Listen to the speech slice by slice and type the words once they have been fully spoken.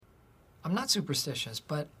I'm not superstitious,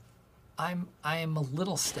 but I am a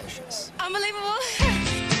little stitious. Unbelievable.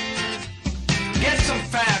 Get some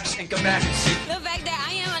facts and come back and see. The fact that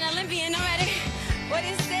I am an Olympian, no matter what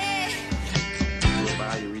is said. You go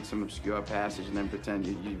by, you read some obscure passage, and then pretend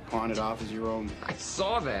you pawn it off as your own. I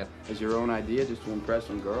saw that. As your own idea, just to impress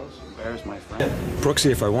some girls, embarrass my friend.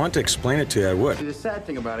 Brooksy, if I want to explain it to you, I would. The sad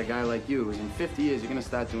thing about a guy like you is in 50 years, you're going to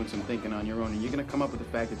start doing some thinking on your own, and you're going to come up with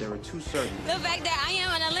the fact that there are two certain. The fact that I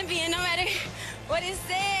am an Olympian, no matter what is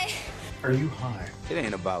said. Are you high? It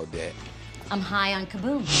ain't about that. I'm high on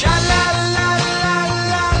kaboom.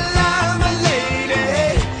 Sha-la-la-la-la-la, my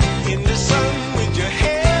lady, in the sun with your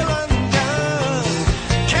hair undone.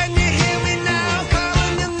 Can you hear me now,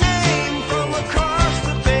 calling your name from across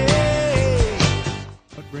the bay?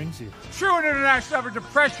 What brings you? True international average of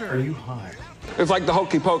pressure. Are you high? It's like the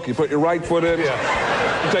hokey pokey. Put your right foot in.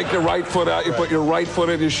 Yeah. You take your right foot out. You put your right foot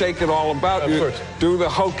in. You shake it all about. You do the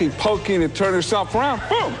hokey pokey and you turn yourself around.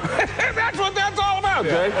 Boom. That's what that's all about,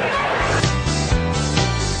 Jay.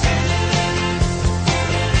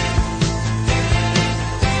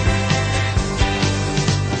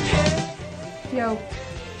 Yo, I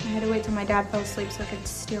had to wait till my dad fell asleep so I could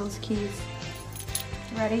steal his keys.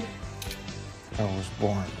 Ready? I was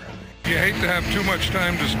born ready. You hate to have too much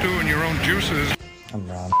time to stew in your own juices. I'm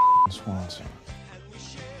Ron Swanson.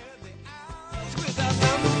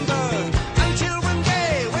 Until one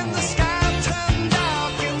day when the sky turned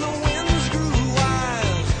dark and the winds grew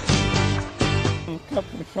wild.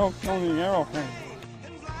 Captain Choked on the arrowhead.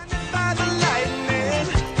 By the lightning,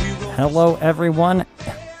 Hello, everyone.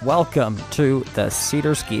 Welcome to the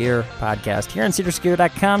SederSkier Podcast here on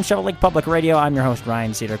SederSkier.com, Shovel Lake Public Radio. I'm your host,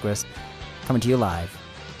 Ryan Cederquist, coming to you live.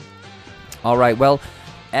 All right, well,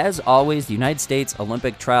 as always, the United States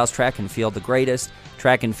Olympic Trials Track and Field, the greatest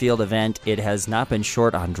track and field event. It has not been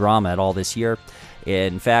short on drama at all this year.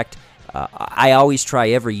 In fact, I always try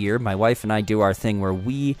every year. My wife and I do our thing where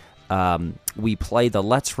we play the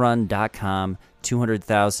Let'sRun.com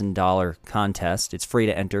 $200,000 contest. It's free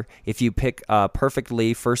to enter. If you pick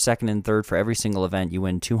perfectly first, second, and third for every single event, you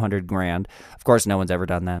win $200,000. Of course, no one's ever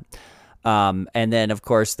done that. And then, of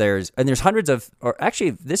course, there's hundreds of, or actually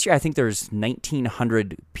this year I think there's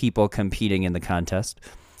 1,900 people competing in the contest.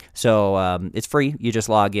 So it's free. You just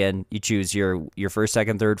log in. You choose your first,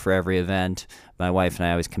 second, third for every event. My wife and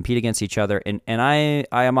I always compete against each other, and I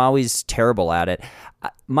am always terrible at it.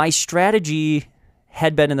 My strategy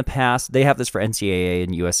had been in the past. They have this for NCAA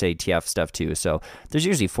and USATF stuff too. So there's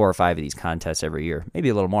usually 4 or 5 of these contests every year, maybe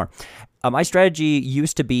a little more. My strategy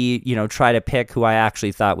used to be, try to pick who I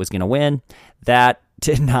actually thought was going to win. That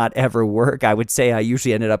did not ever work. I would say I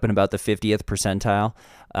usually ended up in about the 50th percentile,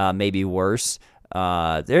 maybe worse.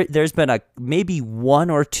 There's been maybe 1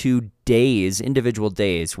 or 2 days, individual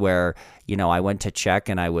days, where I went to check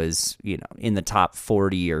and I was in the top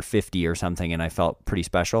 40 or 50 or something, and I felt pretty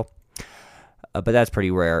special. But that's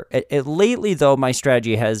pretty rare. Lately, though, my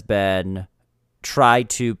strategy has been try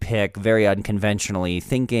to pick very unconventionally,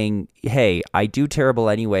 thinking, hey, I do terrible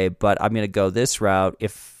anyway, but I'm going to go this route.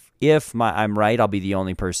 If I'm right, I'll be the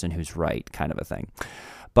only person who's right, kind of a thing.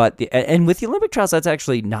 But and with the Olympic trials, that's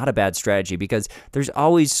actually not a bad strategy because there's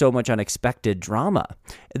always so much unexpected drama.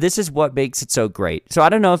 This is what makes it so great. So I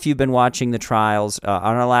don't know if you've been watching the trials.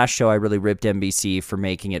 On our last show, I really ripped NBC for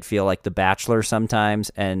making it feel like The Bachelor sometimes,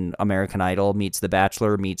 and American Idol meets The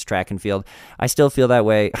Bachelor meets track and field. I still feel that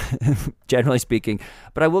way, generally speaking.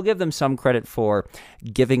 But I will give them some credit for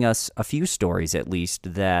giving us a few stories, at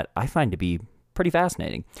least, that I find to be pretty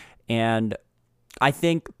fascinating. And I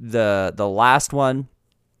think the last one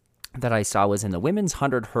that I saw was in the women's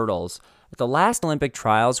 100 hurdles. At the last Olympic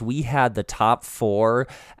trials, we had the top 4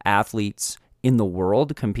 athletes in the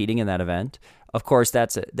world competing in that event. Of course,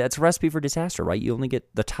 that's a recipe for disaster, right? You only get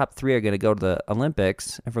the top 3 are going to go to the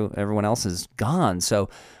Olympics. Everyone else is gone. So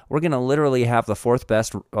we're going to literally have the 4th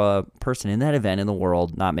best person in that event in the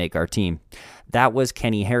world not make our team. That was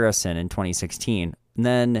Kenny Harrison in 2016. And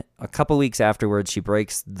then a couple weeks afterwards, she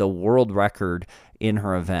breaks the world record in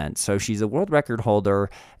her event. So she's a world record holder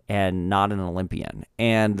and not an Olympian.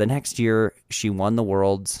 And the next year, she won the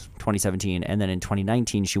Worlds, 2017, and then in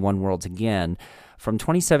 2019, she won Worlds again. From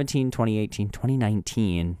 2017, 2018,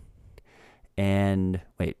 2019, and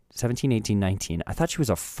 17, 18, 19. I thought she was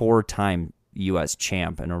a 4-time U.S.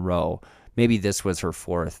 champ in a row. Maybe this was her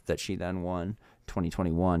 4th that she then won,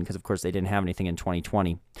 2021, because, of course, they didn't have anything in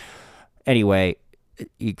 2020. Anyway,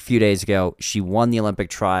 a few days ago, she won the Olympic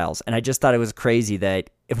trials, and I just thought it was crazy that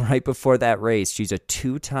right before that race, she's a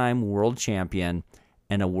 2-time world champion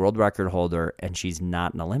and a world record holder, and she's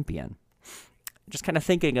not an Olympian. Just kind of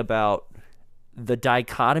thinking about the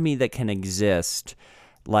dichotomy that can exist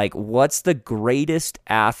Like, what's the greatest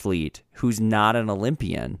athlete who's not an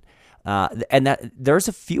Olympian? And that there's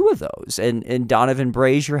a few of those. And Donovan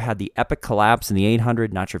Brazier had the epic collapse in the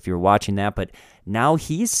 800. Not sure if you were watching that, but now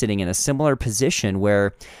he's sitting in a similar position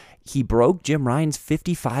where he broke Jim Ryan's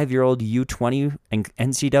 55-year-old U20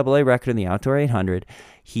 NCAA record in the outdoor 800.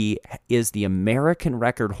 He is the American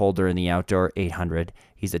record holder in the outdoor 800.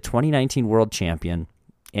 He's a 2019 world champion,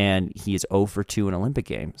 and he is 0 for 2 in Olympic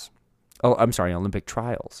Games. Oh, I'm sorry, Olympic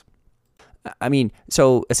trials. I mean,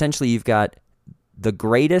 so essentially you've got the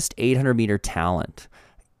greatest 800-meter talent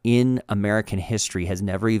in American history has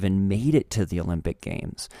never even made it to the Olympic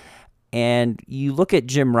Games. And you look at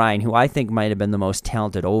Jim Ryan, who I think might have been the most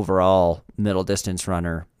talented overall middle distance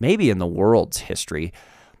runner, maybe in the world's history.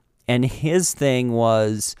 And his thing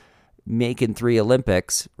was making 3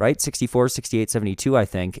 Olympics, right? 64, 68, 72, I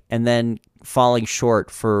think, and then falling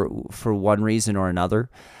short for one reason or another.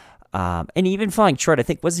 And even falling short, I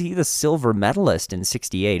think, was he the silver medalist in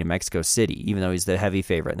 68 in Mexico City, even though he's the heavy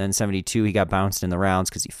favorite. And then 72, he got bounced in the rounds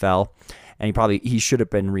because he fell, and he should have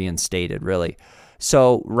been reinstated, really.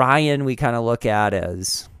 So Ryan, we kind of look at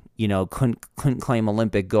as, couldn't claim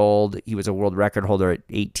Olympic gold. He was a world record holder at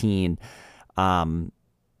 18. And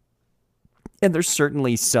there's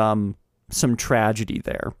certainly some tragedy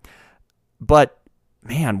there. But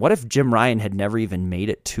man, what if Jim Ryan had never even made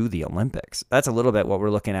it to the Olympics? That's a little bit what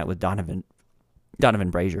we're looking at with Donovan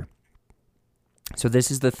Brazier. So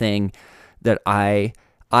this is the thing that I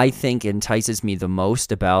think entices me the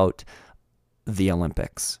most about the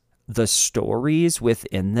Olympics. The stories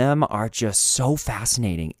within them are just so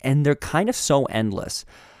fascinating, and they're kind of so endless.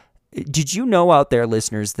 Did you know out there,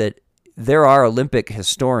 listeners, that there are Olympic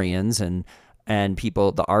historians and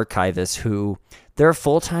people, the archivists, who their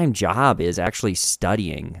full-time job is actually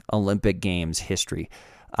studying Olympic Games history?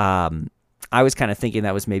 I was kind of thinking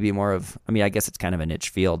that was maybe more of, I guess it's kind of a niche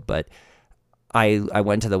field, but I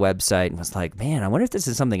went to the website and was like, man, I wonder if this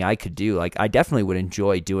is something I could do. Like, I definitely would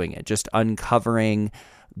enjoy doing it, just uncovering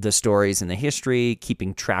the stories and the history,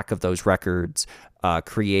 keeping track of those records,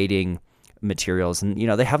 creating materials. And,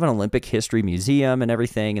 they have an Olympic history museum and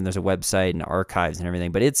everything, and there's a website and archives and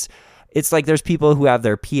everything, but it's like there's people who have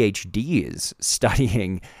their PhDs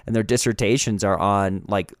studying, and their dissertations are on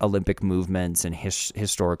like Olympic movements and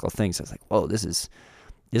historical things. So it's like, whoa, this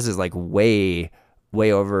is like way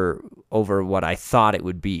over what I thought it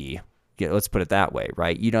would be. Let's put it that way,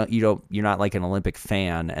 right? You're not like an Olympic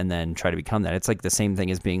fan and then try to become that. It's like the same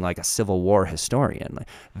thing as being like a Civil War historian. Like,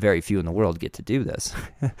 very few in the world get to do this.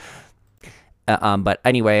 But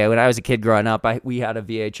anyway, when I was a kid growing up, we had a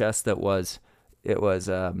VHS that was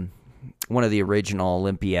one of the original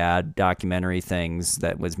Olympiad documentary things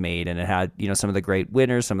that was made, and it had some of the great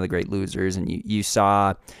winners, some of the great losers, and you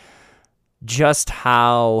saw just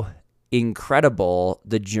how incredible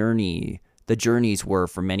the journeys were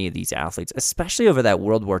for many of these athletes, especially over that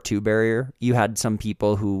World War II barrier. You had some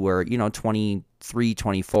people who were 23,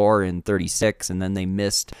 24, and 36, and then they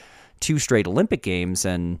missed 2 straight Olympic Games,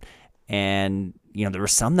 and there were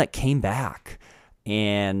some that came back,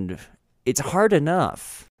 and it's hard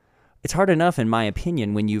enough. It's hard enough, in my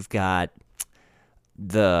opinion, when you've got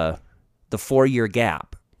the 4-year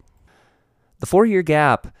gap. The 4-year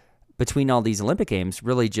gap between all these Olympic Games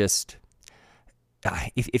really just,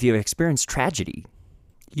 if you've experienced tragedy,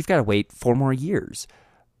 you've got to wait 4 more years,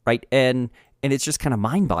 right? And it's just kind of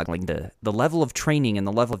mind-boggling, the level of training and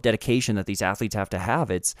the level of dedication that these athletes have to have.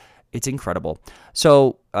 It's incredible.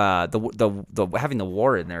 So the having the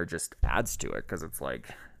war in there just adds to it, because it's like,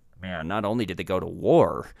 man, not only did they go to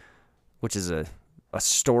war, which is a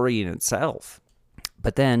story in itself,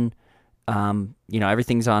 but then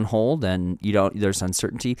everything's on hold, and there's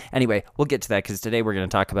uncertainty. Anyway, we'll get to that, because today we're going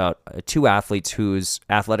to talk about 2 athletes whose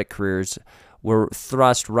athletic careers were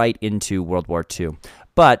thrust right into World War II.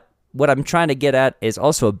 But what I'm trying to get at is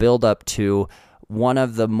also a build-up to one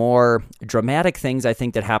of the more dramatic things I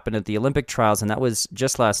think that happened at the Olympic trials, and that was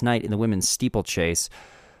just last night in the women's steeplechase.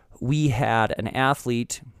 We had an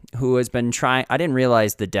athlete who has been trying. I didn't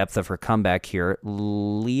realize the depth of her comeback here.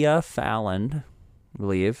 Leah Fallon, I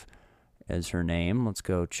believe, is her name. Let's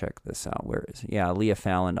go check this out. Where is it? Yeah, Leah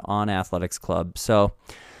Fallon on Athletics Club. So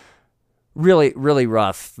really, really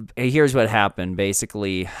rough. Here's what happened.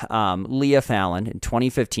 Basically, Leah Fallon in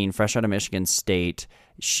 2015, fresh out of Michigan State,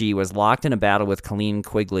 she was locked in a battle with Colleen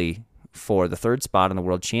Quigley for the 3rd spot on the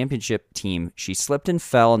World Championship team. She slipped and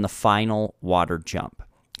fell in the final water jump.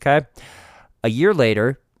 Okay. A year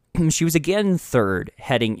later, she was again 3rd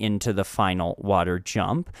heading into the final water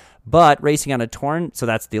jump, but racing on a torn, so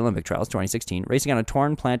that's the Olympic trials, 2016, racing on a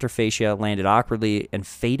torn plantar fascia, landed awkwardly and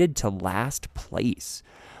faded to last place.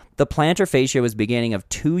 The plantar fascia was beginning of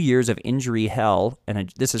 2 years of injury hell,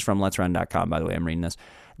 and this is from Let'sRun.com, by the way, I'm reading this,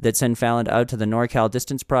 that sent Fallon out to the NorCal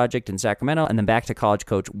Distance Project in Sacramento and then back to college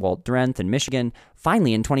coach Walt Drenth in Michigan.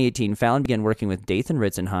 Finally, in 2018, Fallon began working with Dathan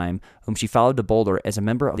Ritzenheim, whom she followed to Boulder as a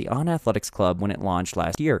member of the On Athletics Club when it launched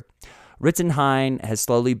last year. Ritzenheim has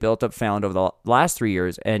slowly built up Fallon over the last 3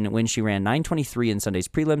 years, and when she ran 9:23 in Sunday's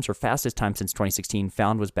prelims, her fastest time since 2016,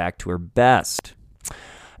 Fallon was back to her best.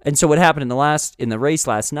 And so what happened in the race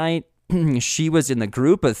last night, she was in the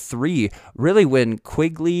group of three, really when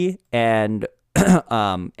Quigley and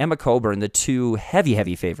Emma Coburn, the two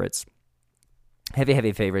heavy favorites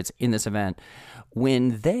in this event,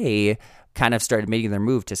 when they kind of started making their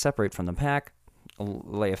move to separate from the pack,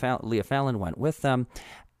 Leah Fallon went with them,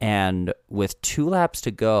 and with 2 laps to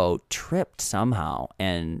go, tripped somehow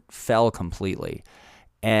and fell completely.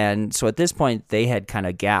 And so at this point, they had kind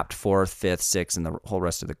of gapped 4th, 5th, 6th, and the whole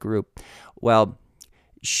rest of the group. Well,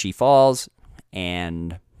 she falls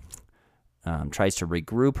and tries to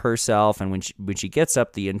regroup herself, and when she gets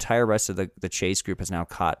up, the entire rest of the chase group has now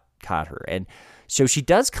caught her. And so she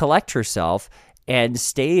does collect herself and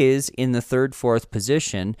stays in the 3rd, 4th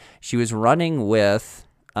position. She was running with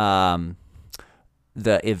the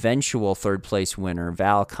eventual 3rd place winner,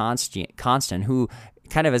 Val Constant, who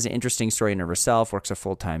kind of has an interesting story in herself, works a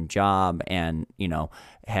full-time job, and,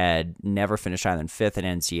 had never finished higher than 5th at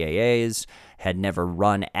NCAAs, had never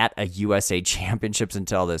run at a USA Championships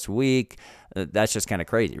until this week. That's just kind of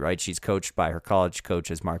crazy, right? She's coached by her college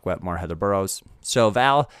coaches, Mark Wetmore, Heather Burrows. So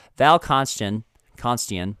Val Constian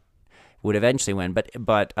would eventually win,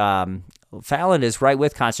 but Fallon is right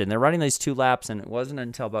with Constant. They're running these 2 laps, and it wasn't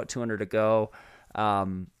until about 200 to go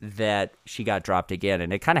that she got dropped again.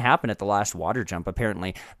 And it kind of happened at the last water jump,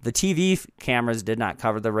 apparently. The TV cameras did not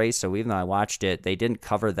cover the race, so even though I watched it, they didn't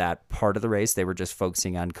cover that part of the race. They were just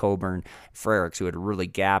focusing on Coburn Frericks, who had really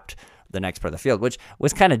gapped the next part of the field, which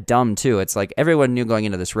was kind of dumb too. It's like everyone knew going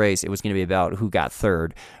into this race it was going to be about who got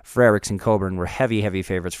 3rd. Frericks and Coburn were heavy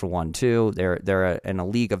favorites for 1-2. They're in a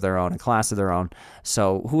league of their own, a class of their own.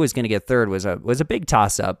 So who was going to get 3rd was a big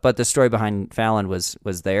toss up. But the story behind Fallon was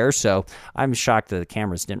there. So I'm shocked that the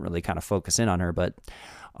cameras didn't really kind of focus in on her. But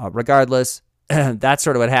regardless, that's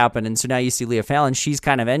sort of what happened. And so now you see Leah Fallon. She's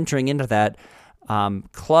kind of entering into that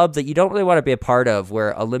club that you don't really want to be a part of,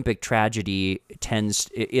 where Olympic tragedy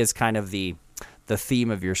is kind of the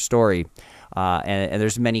theme of your story. And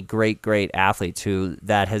there's many great athletes who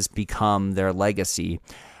that has become their legacy.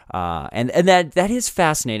 And that is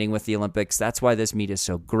fascinating with the Olympics. That's why this meet is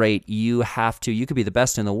so great. You could be the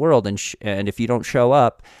best in the world, and if you don't show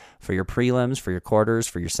up for your prelims, for your quarters,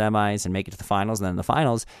 for your semis, and make it to the finals, and then in the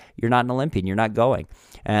finals, you're not an Olympian. You're not going.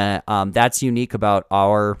 That's unique about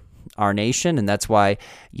our nation, and that's why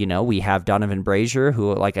we have Donovan Brazier,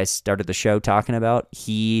 who, like I started the show talking about,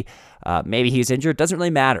 he maybe he's injured, doesn't really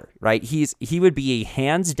matter, right? He would be a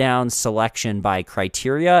hands down selection by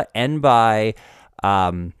criteria and by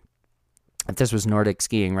if this was Nordic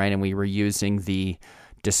skiing, right, and we were using the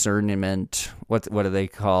discernment, what do they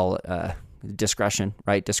call discretion,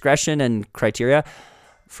 right? Discretion and criteria.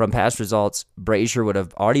 From past results, Brazier would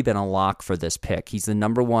have already been a lock for this pick. He's the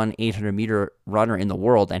number 1 800-meter runner in the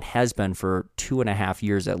world and has been for 2.5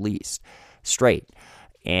 years at least straight.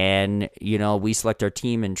 And, we select our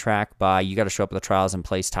team in track by you got to show up at the trials and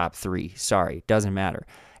place top 3. Sorry, doesn't matter.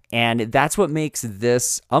 And that's what makes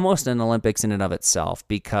this almost an Olympics in and of itself,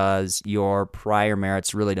 because your prior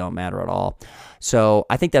merits really don't matter at all. So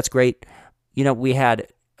I think that's great. We had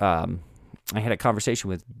I had a conversation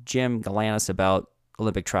with Jim Galanis about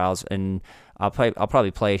Olympic trials, and I'll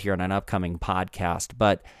probably play it here on an upcoming podcast.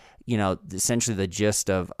 But essentially the gist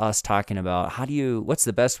of us talking about what's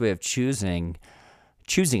the best way of choosing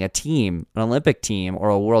a team, an Olympic team or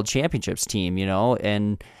a World Championships team,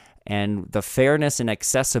 and the fairness and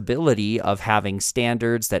accessibility of having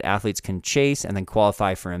standards that athletes can chase and then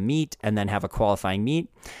qualify for a meet and then have a qualifying meet.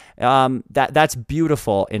 That's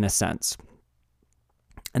beautiful in a sense.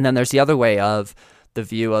 And then there's the other way of the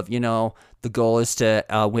view of, the goal is to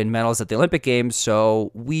win medals at the Olympic Games, so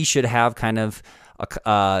we should have kind of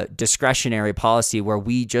a discretionary policy where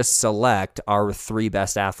we just select our 3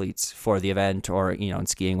 best athletes for the event, or, in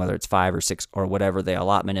skiing, whether it's 5 or 6 or whatever the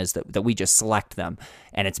allotment is, that we just select them.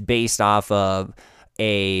 And it's based off of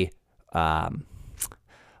a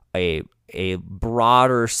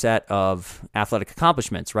broader set of athletic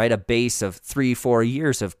accomplishments, right? A base of 3-4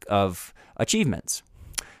 years of achievements.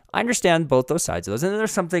 I understand both those sides of those. And then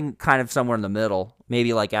there's something kind of somewhere in the middle,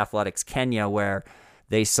 maybe like Athletics Kenya, where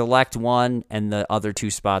they select one and the other 2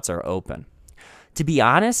 spots are open. To be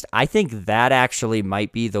honest, I think that actually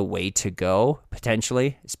might be the way to go,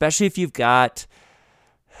 potentially, especially if you've got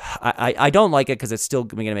I don't like it because it's still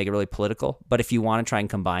going to make it really political. But if you want to try and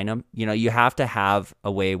combine them, you have to have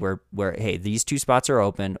a way where hey, these 2 spots are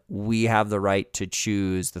open. We have the right to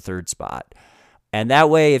choose the 3rd spot. And that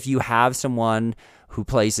way, if you have someone who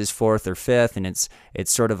places 4th or 5th and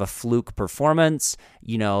it's sort of a fluke performance,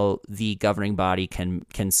 the governing body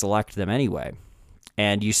can select them anyway.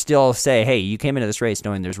 And you still say, hey, you came into this race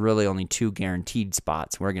knowing there's really only 2 guaranteed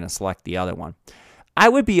spots. We're going to select the other one. I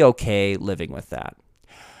would be okay living with that.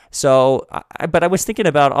 So, but I was thinking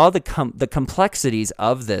about all the complexities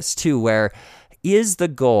of this too, where is the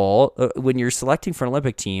goal when you're selecting for an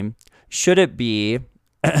Olympic team, should it be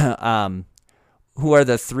who are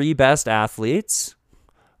the 3 best athletes,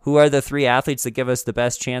 who are the 3 athletes that give us the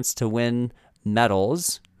best chance to win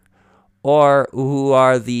medals, or who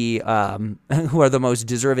are the most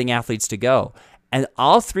deserving athletes to go? And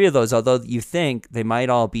all 3 of those, although you think they might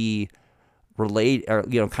all be related or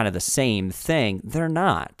kind of the same thing, they're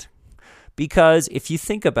not. Because if you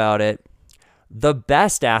think about it, the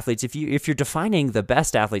best athletes, if you're defining the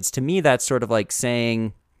best athletes, to me that's sort of like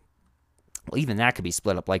saying, well, even that could be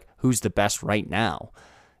split up, like who's the best right now.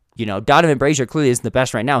 Donovan Brazier clearly isn't the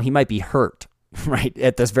best right now. He might be hurt right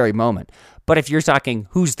at this very moment. But if you're talking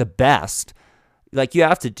who's the best, like you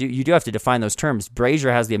do have to define those terms.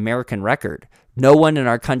 Brazier has the American record. No one in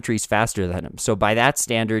our country is faster than him. So by that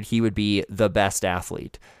standard, he would be the best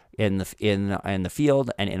athlete in the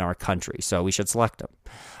field and in our country. So we should select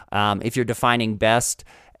him. If you're defining best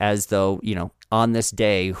as though, on this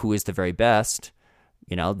day, who is the very best,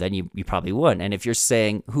 then you probably wouldn't. And if you're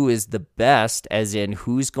saying who is the best, as in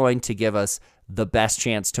who's going to give us the best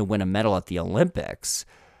chance to win a medal at the Olympics,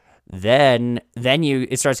 then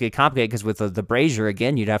it starts to get complicated, because with the Brazier,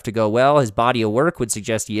 again, you'd have to go, well, his body of work would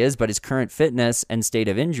suggest he is, but his current fitness and state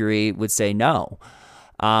of injury would say no.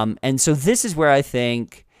 And so this is where I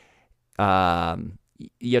think, the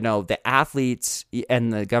athletes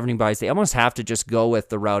and the governing bodies, they almost have to just go with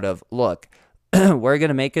the route of, look, we're going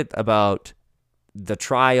to make it about the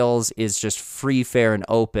trials is just free, fair, and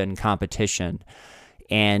open competition.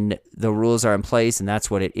 And the rules are in place, and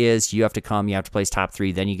that's what it is. You have to come, you have to place top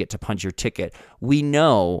 3, then you get to punch your ticket. We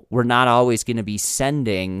know we're not always going to be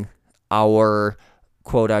sending our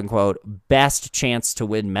quote-unquote best chance to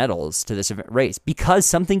win medals to this race, because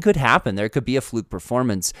something could happen. There could be a fluke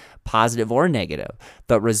performance, positive or negative,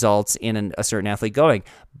 that results in a certain athlete going.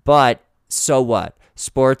 But so what?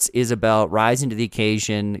 Sports is about rising to the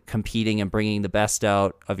occasion, competing, and bringing the best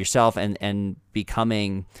out of yourself and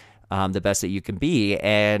becoming the best that you can be,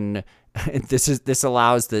 and this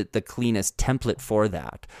allows the cleanest template for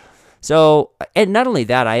that. So, and not only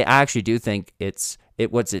that, I actually do think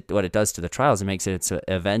what it does to the trials. It makes it an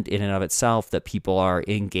event in and of itself that people are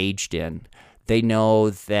engaged in. They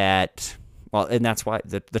know that, well, and that's why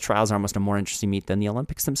the trials are almost a more interesting meet than the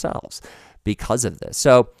Olympics themselves because of this.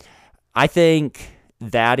 So, I think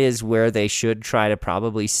that is where they should try to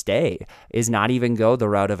probably stay, is not even go the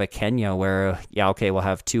route of a Kenya where, we'll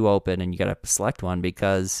have 2 open and you got to select one,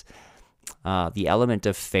 because the element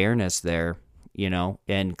of fairness there,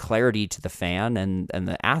 and clarity to the fan and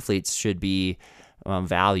the athletes should be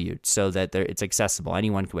valued so that it's accessible.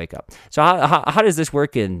 Anyone can wake up. So how does this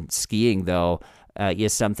work in skiing, though,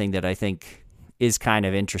 is something that I think is kind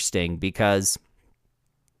of interesting, because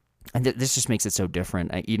and this just makes it so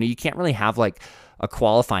different. You can't really have like a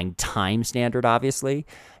qualifying time standard, obviously,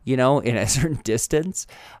 in a certain distance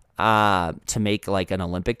to make like an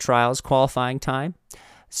Olympic trials qualifying time.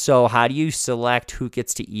 So how do you select who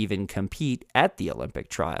gets to even compete at the Olympic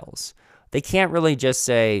trials? They can't really just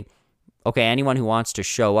say, okay, anyone who wants to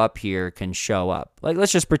show up here can show up. Like,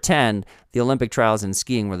 let's just pretend the Olympic trials in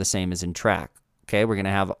skiing were the same as in track. Okay, we're going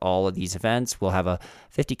to have all of these events. We'll have a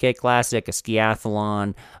 50K Classic, a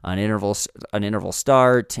skiathlon, an interval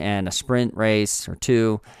start, and a sprint race or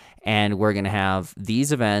 2. And we're going to have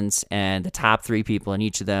these events, and the top 3 people in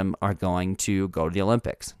each of them are going to go to the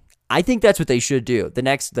Olympics. I think that's what they should do. The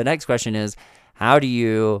next question is, how do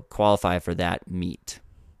you qualify for that meet?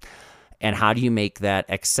 And how do you make that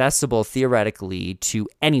accessible theoretically to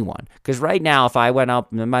anyone? Because right now, if I went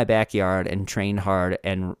up in my backyard and trained hard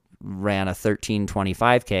and ran a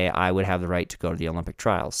 13:25K, I would have the right to go to the Olympic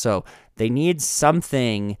trials. So they need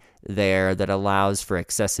something there that allows for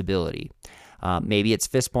accessibility. Maybe it's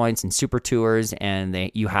fist points and super tours,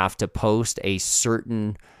 and you have to post a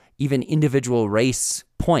certain, even individual race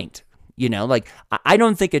point. Like, I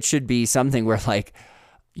don't think it should be something where like,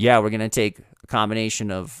 we're going to take a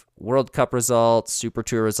combination of World Cup results, Super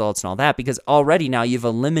Tour results, and all that, because already now you've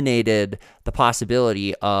eliminated the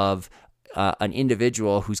possibility of an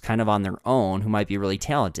individual who's kind of on their own who might be really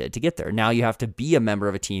talented to get there. Now you have to be a member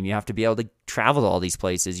of a team. You have to be able to travel to all these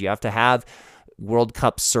places. You have to have World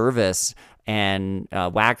Cup service and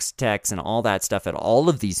wax techs and all that stuff at all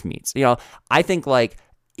of these meets. I think like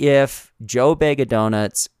if Joe Bag of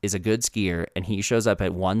Donuts is a good skier and he shows up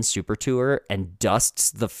at one Super Tour and dusts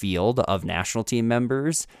the field of national team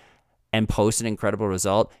members and posts an incredible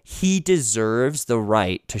result, he deserves the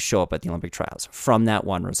right to show up at the Olympic trials from that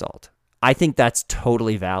one result. I think that's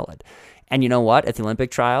totally valid. And you know what? At the Olympic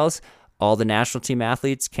trials, all the national team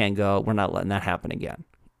athletes can go, we're not letting that happen again.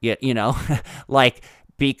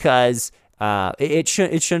 Because it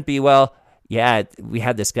shouldn't be, well, yeah, we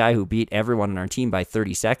had this guy who beat everyone on our team by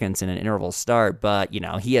 30 seconds in an interval start, but,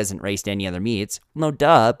 he hasn't raced any other meets. No,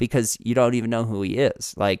 duh, because you don't even know who he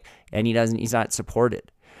is. And he's not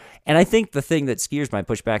supported. And I think the thing that skiers might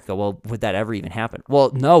push back and go, well, would that ever even happen?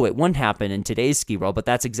 Well, no, it wouldn't happen in today's ski world, but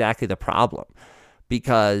that's exactly the problem.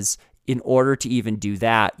 Because in order to even do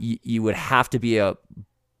that, you would have to be a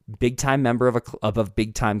big-time member of a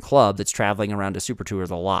big-time club that's traveling around to Super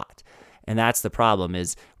Tours a lot. And that's the problem,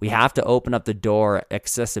 is we have to open up the door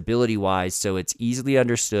accessibility-wise so it's easily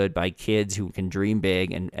understood by kids who can dream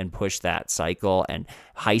big and push that cycle, and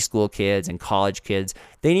high school kids and college kids.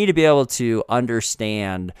 They need to be able to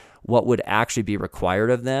understand what would actually be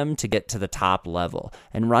required of them to get to the top level.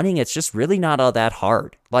 And running, it's just really not all that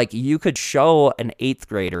hard. Like, you could show an 8th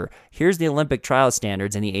grader, here's the Olympic trial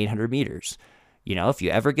standards in the 800 meters. If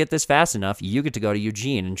you ever get this fast enough, you get to go to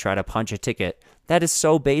Eugene and try to punch a ticket. That is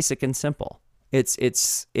so basic and simple. And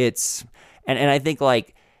I think,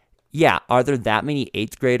 like, yeah, are there that many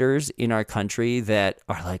 8th graders in our country that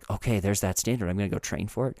are like, okay, there's that standard, I'm going to go train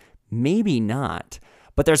for it? Maybe not.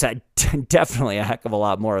 But there's definitely a heck of a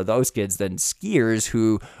lot more of those kids than skiers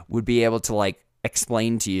who would be able to, like,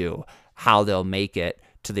 explain to you how they'll make it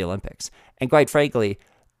to the Olympics. And quite frankly,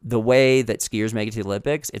 the way that skiers make it to the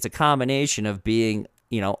Olympics, it's a combination of being,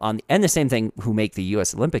 and the same thing who make the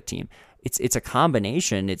U.S. Olympic team. It's a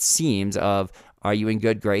combination, it seems, of, are you in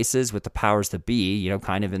good graces with the powers that be,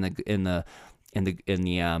 kind of in the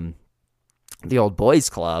old boys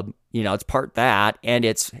club. It's part that, and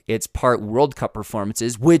it's part World Cup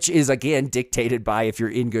performances, which is, again, dictated by if you're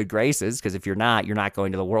in good graces, because if you're not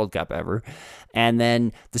going to the World Cup ever. And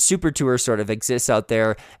then the Super Tour sort of exists out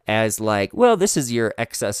there as like, well, this is your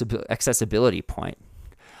accessibility point.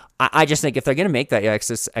 I just think if they're going to make that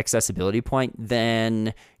accessibility point,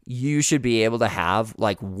 then you should be able to have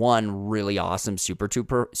like one really awesome Super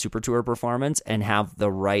Tour performance and have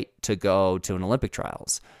the right to go to an Olympic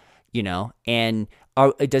trials. And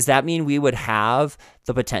does that mean we would have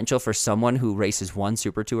the potential for someone who races one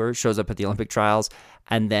Super Tour, shows up at the Olympic trials,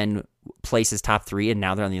 and then places top 3, and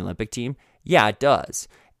now they're on the Olympic team? Yeah, it does.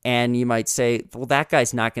 And you might say, well, that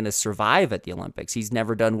guy's not going to survive at the Olympics. He's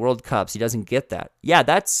never done World Cups. He doesn't get that. Yeah,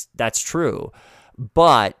 that's true.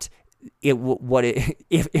 But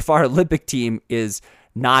if our Olympic team is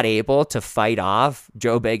not able to fight off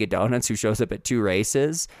Joe Bag of Donuts, who shows up at 2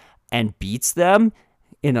 races and beats them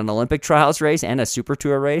in an Olympic trials race and a Super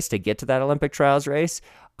Tour race to get to that Olympic trials race,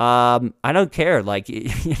 I don't care. Like,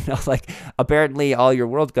 apparently all your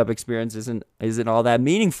World Cup experience isn't all that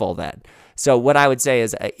meaningful then. So what I would say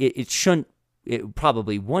is it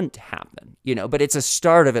probably wouldn't happen, but it's a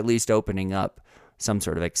start of at least opening up some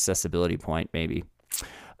sort of accessibility point, maybe.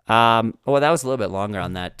 Well, that was a little bit longer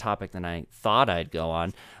on that topic than I thought I'd go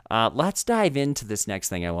on. Let's dive into this next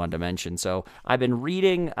thing I wanted to mention. So I've been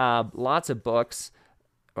reading lots of books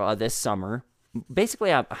this summer.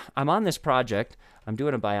 Basically, I'm on this project. I'm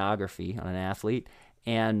doing a biography on an athlete,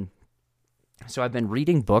 and so I've been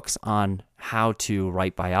reading books on how to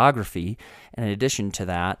write biography, and in addition to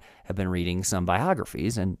that, I've been reading some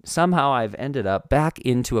biographies, and somehow I've ended up back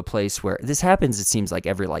into a place where this happens, it seems like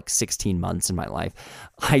every 16 months in my life.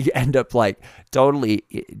 I end up totally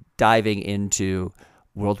diving into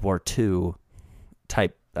World War II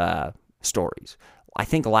type stories. I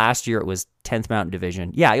think last year it was 10th Mountain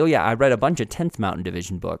Division. Yeah, I read a bunch of 10th Mountain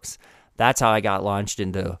Division books. That's how I got launched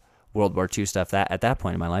into World War II stuff at that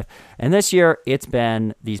point in my life. And this year, it's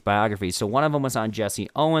been these biographies. So one of them was on Jesse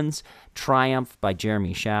Owens, Triumph by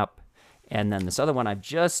Jeremy Schaap. And then this other one I've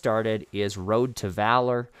just started is Road to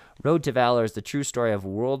Valor. Road to Valor is the true story of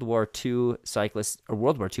World War II cyclists, or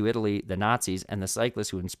World War II Italy, the Nazis, and the cyclists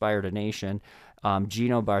who inspired a nation.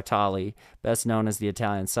 Gino Bartali, best known as the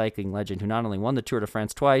Italian cycling legend, who not only won the Tour de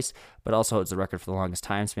France twice, but also holds the record for the longest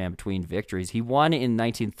time span between victories. He won in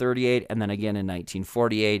 1938 and then again in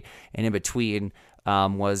 1948, and in between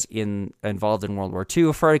was involved in World War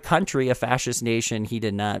II for a country, a fascist nation he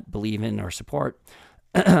did not believe in or support.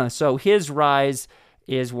 So his rise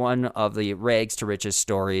is one of the rags to riches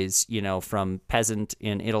stories, from peasant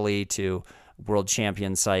in Italy to world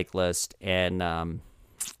champion cyclist. And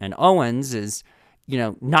Owens is,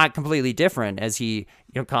 not completely different, as he,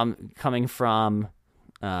 coming from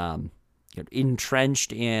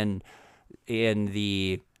entrenched in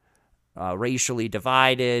the racially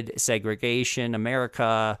divided segregation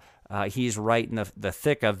America. He's right in the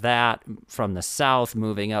thick of that from the South,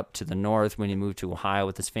 moving up to the North when he moved to Ohio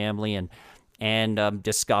with his family, and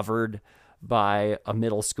discovered by a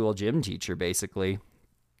middle school gym teacher, basically,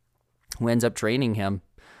 who ends up training him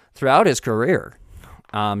throughout his career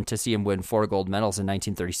to see him win 4 gold medals in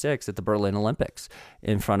 1936 at the Berlin Olympics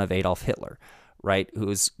in front of Adolf Hitler, right?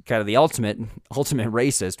 Who's kind of the ultimate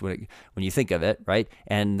racist when you think of it, right?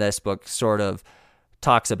 And this book sort of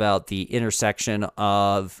talks about the intersection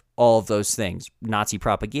of all of those things: Nazi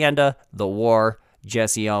propaganda, the war,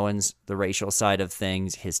 Jesse Owens, the racial side of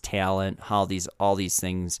things, his talent, how all these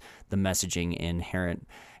things, the messaging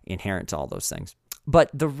inherent to all those things.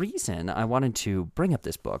 But the reason I wanted to bring up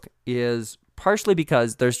this book is partially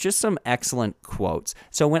because there's just some excellent quotes.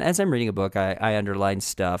 So as I'm reading a book, I underline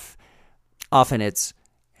stuff. Often it's,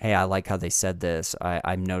 hey, I like how they said this.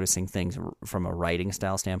 I'm noticing things from a writing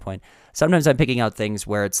style standpoint. Sometimes I'm picking out things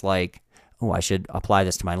where it's like, oh, I should apply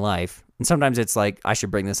this to my life. And sometimes it's like, I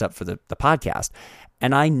should bring this up for the podcast.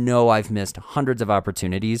 And I know I've missed hundreds of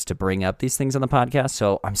opportunities to bring up these things on the podcast,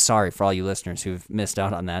 so I'm sorry for all you listeners who've missed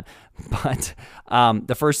out on that. But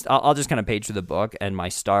the first, I'll just kind of page through the book and my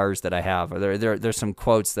stars that I have. There's some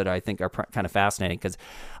quotes that I think are kind of fascinating, because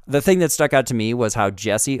the thing that stuck out to me was how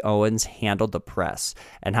Jesse Owens handled the press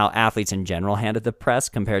and how athletes in general handled the press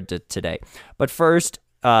compared to today. But first,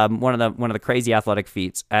 one of the crazy athletic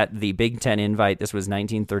feats at the Big Ten Invite. This was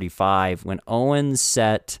 1935 when Owens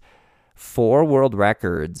set 4 world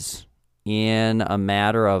records in a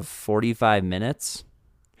matter of 45 minutes.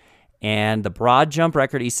 And the broad jump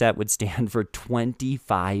record he set would stand for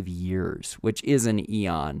 25 years, which is an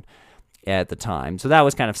eon at the time. So that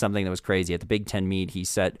was kind of something that was crazy. At the Big Ten meet, he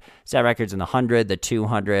set records in the 100, the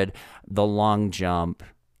 200, the long jump,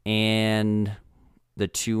 and the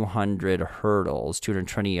 200 hurdles,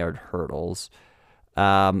 220-yard hurdles.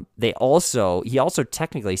 He also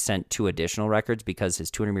technically sent 2 additional records because his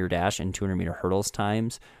 200-meter dash and 200-meter hurdles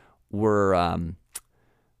times would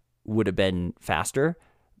have been faster,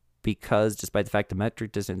 because despite the fact the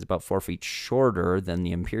metric distance is about 4 feet shorter than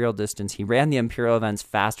the imperial distance, he ran the imperial events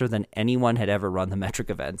faster than anyone had ever run the metric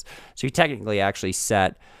events. So he technically actually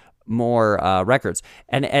set more records.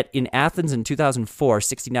 And in Athens in 2004,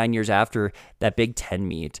 69 years after that Big Ten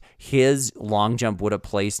meet, his long jump would have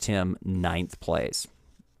placed him 9th place.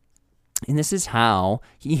 And this is how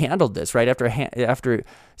he handled this, right? After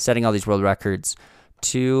setting all these world records,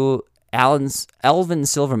 to Alvin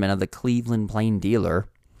Silverman of the Cleveland Plain Dealer,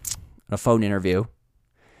 in a phone interview,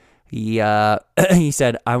 he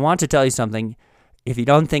said, "I want to tell you something. If you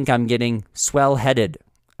don't think I'm getting swell-headed,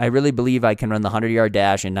 I really believe I can run the 100-yard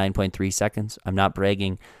dash in 9.3 seconds. I'm not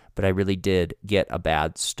bragging, but I really did get a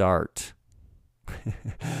bad start."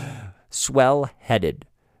 Swell-headed.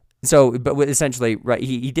 So, but essentially, right,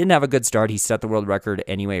 he didn't have a good start. He set the world record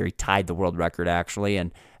anyway, or he tied the world record, actually,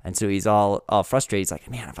 and so he's all frustrated. He's like,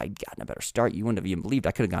 man, if I'd gotten a better start, you wouldn't have even believed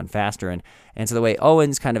I could have gone faster. And so the way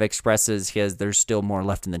Owens kind of expresses his "there's still more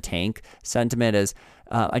left in the tank" sentiment is,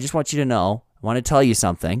 I just want you to know, I want to tell you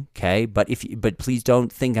something, okay? But please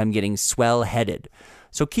don't think I'm getting swell-headed.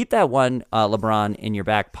 So keep that one, LeBron, in your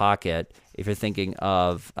back pocket if you're thinking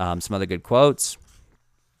of some other good quotes.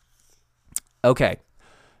 Okay,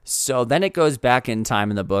 so then it goes back in time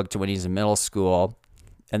in the book to when he's in middle school,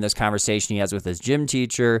 and this conversation he has with his gym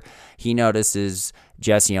teacher. He notices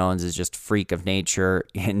Jesse Owens is just a freak of nature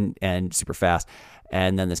and super fast,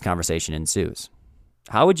 and then this conversation ensues.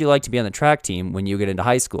 "How would you like to be on the track team when you get into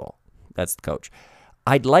high school?" That's the coach.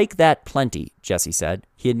 "I'd like that plenty," Jesse said.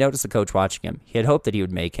 He had noticed the coach watching him. He had hoped that he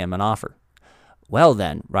would make him an offer. "Well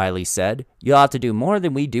then," Riley said, "you'll have to do more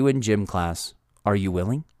than we do in gym class. Are you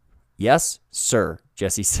willing?" "Yes, sir,"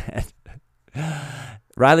 Jesse said.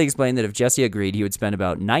 Riley explained that if Jesse agreed, he would spend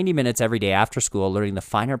about 90 minutes every day after school learning the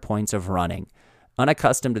finer points of running.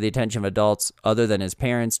 Unaccustomed to the attention of adults other than his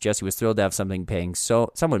parents, Jesse was thrilled to have someone paying so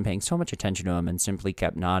much attention to him, and simply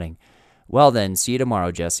kept nodding. "Well then, see you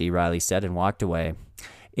tomorrow, Jesse," Riley said, and walked away.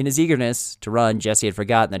 In his eagerness to run, Jesse had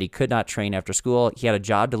forgotten that he could not train after school. He had a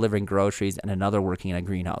job delivering groceries and another working in a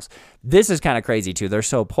greenhouse. This is kind of crazy, too. They're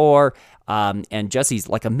so poor, and Jesse's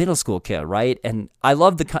like a middle school kid, right? And I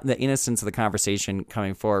love the innocence of the conversation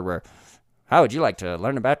coming forward where, "How would you like to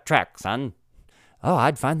learn about track, son?" "Oh,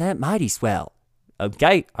 I'd find that mighty swell."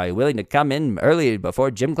 okay, are you willing to come in early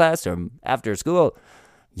before gym class or after school?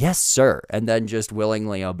 Yes, sir. And then just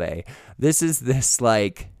willingly obey. This is this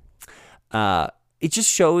like, it just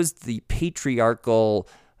shows the patriarchal,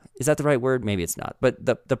 is that the right word? Maybe it's not, but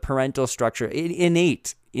the parental structure, not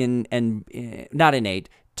innate,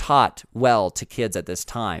 taught well to kids at this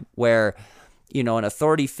time, where, you know, an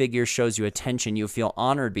authority figure shows you attention, you feel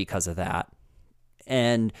honored because of that.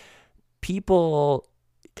 And people,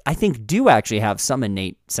 I think, do actually have some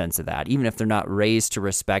innate sense of that, even if they're not raised to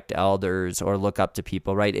respect elders or look up to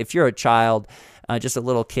people, right? If you're a child, just a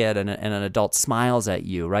little kid, and an adult smiles at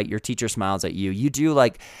you, right? Your teacher smiles at you. You do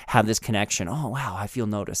like have this connection. Oh, wow, I feel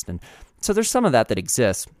noticed. And so there's some of that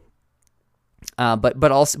exists. But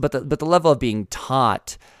the level of being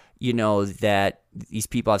taught, you know, that these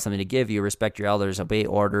people have something to give you, respect your elders, obey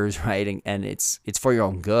orders, right? And it's for your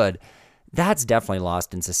own good. That's definitely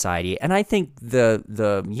lost in society. And I think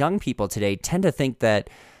the young people today tend to think that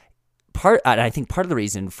part of the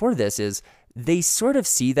reason for this is they sort of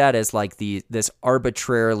see that as like this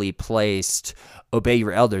arbitrarily placed obey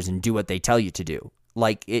your elders and do what they tell you to do.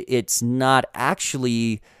 Like it's not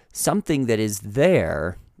actually something that is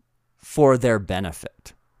there for their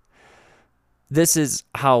benefit. This is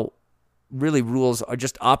how really rules are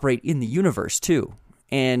just operate in the universe too.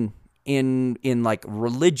 And in like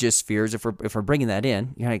religious spheres, if we're bringing that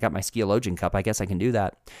in, I got my Skiologian cup, I guess I can do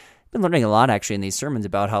that. I've been learning a lot actually in these sermons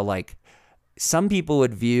about how like some people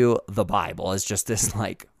would view the Bible as just this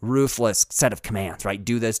like ruthless set of commands, right?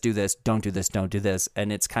 Do this, don't do this, don't do this.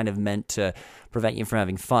 And it's kind of meant to prevent you from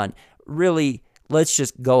having fun. Really, let's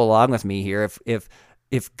just go along with me here.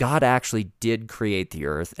 If God actually did create the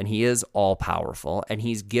earth and he is all powerful and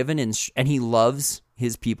he's given and he loves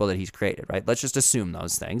his people that he's created, right? Let's just assume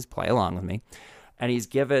those things, play along with me. And he's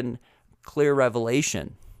given clear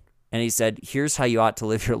revelation. And he said, here's how you ought to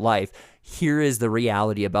live your life. Here is the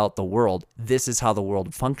reality about the world. This is how the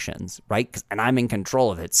world functions, right? And I'm in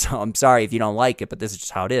control of it. So I'm sorry if you don't like it, but this is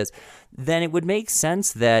just how it is. Then it would make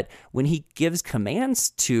sense that when he gives commands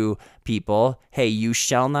to people, hey, you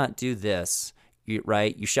shall not do this,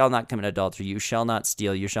 right? You shall not commit adultery. You shall not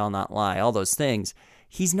steal. You shall not lie. All those things.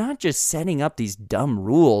 He's not just setting up these dumb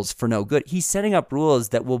rules for no good. He's setting up rules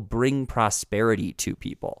that will bring prosperity to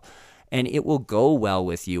people. And it will go well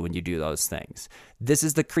with you when you do those things. This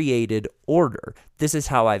is the created order. This is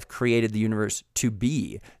how I've created the universe to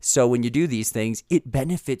be. So when you do these things, it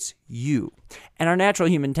benefits you. And our natural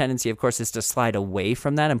human tendency, of course, is to slide away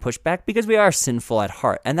from that and push back because we are sinful at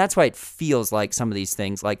heart. And that's why it feels like some of these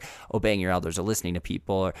things, like obeying your elders or listening to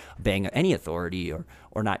people or obeying any authority or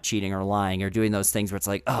not cheating or lying or doing those things where it's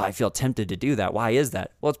like, oh, I feel tempted to do that. Why is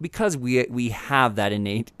that? Well, it's because we have that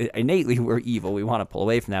innately we're evil. We want to pull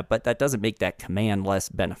away from that, but that doesn't make that command less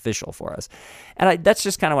beneficial for us. And that's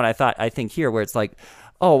just kind of what I think here, where it's like,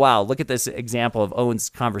 oh, wow, look at this example of Owen's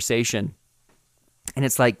conversation. And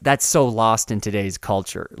it's like, that's so lost in today's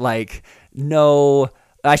culture. Like, no,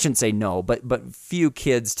 I shouldn't say no, but few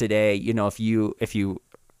kids today, you know,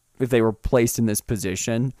 if they were placed in this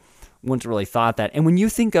position, wouldn't really thought that. And when you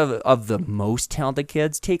think of the most talented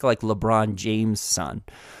kids, take like LeBron James' son,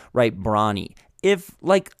 right? Bronny. If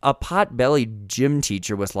like a pot-bellied gym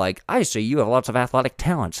teacher was like, I see you have lots of athletic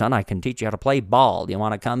talent, son. I can teach you how to play ball. Do you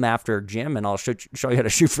want to come after gym and I'll show you how to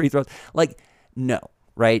shoot free throws? Like, no,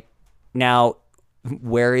 right? Now,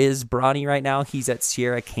 where is Bronny right now? He's at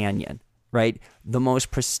Sierra Canyon, right? The most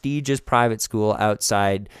prestigious private school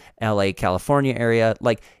outside LA, California area.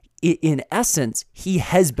 Like, in essence, he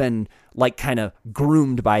has been like kind of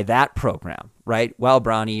groomed by that program, right? Well,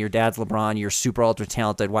 Bronny, your dad's LeBron, you're super ultra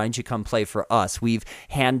talented. Why don't you come play for us? We've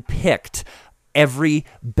handpicked every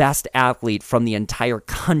best athlete from the entire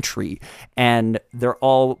country, and they're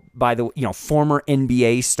all by the former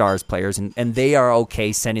NBA stars players, and they are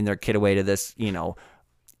okay sending their kid away to this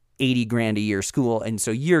 $80,000 a year school, and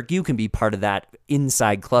so you can be part of that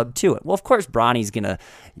inside club too. Well, of course, Bronny's gonna,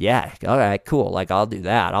 yeah, all right, cool. Like, I'll do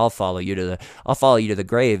that. I'll follow you to the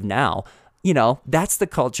grave. Now, that's the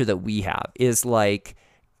culture that we have. Is like,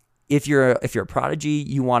 if you're a prodigy,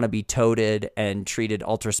 you want to be toted and treated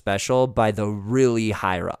ultra special by the really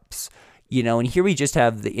higher ups. And here we just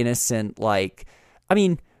have the innocent. Like, I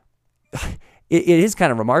mean, it is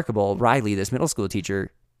kind of remarkable. Riley, this middle school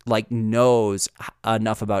teacher, like, knows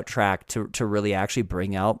enough about track to really actually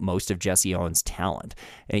bring out most of Jesse Owens' talent.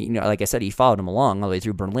 And, like I said, he followed him along all the way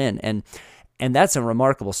through Berlin. And that's a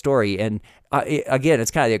remarkable story. And again,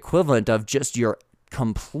 it's kind of the equivalent of just your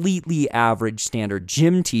completely average standard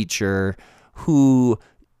gym teacher who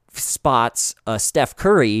spots Steph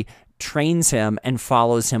Curry, trains him, and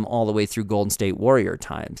follows him all the way through Golden State Warrior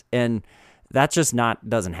times. And That just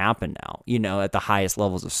doesn't happen now, at the highest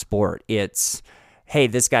levels of sport. It's, hey,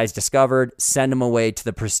 this guy's discovered, send him away to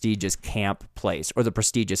the prestigious camp place or the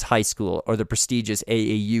prestigious high school or the prestigious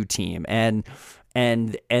AAU team. And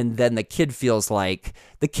then the kid feels like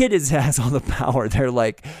the kid has all the power. They're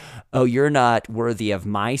like, oh, you're not worthy of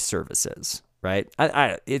my services, right?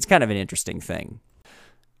 It's kind of an interesting thing.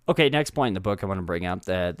 Okay, next point in the book I want to bring up,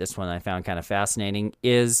 this one I found kind of fascinating,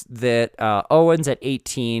 is that Owens at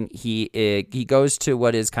 18, he goes to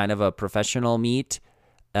what is kind of a professional meet.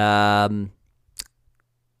 Let's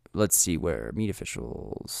see where meet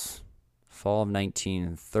officials, fall of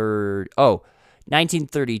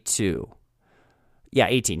 1932. Yeah,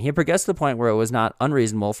 18. He had progressed to the point where it was not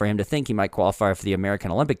unreasonable for him to think he might qualify for the American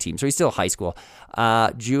Olympic team. So he's still high school.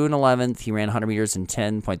 June 11th, he ran 100 meters in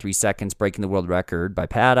 10.3 seconds, breaking the world record by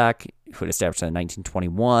Paddock, who had established that in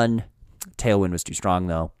 1921. Tailwind was too strong,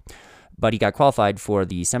 though. But he got qualified for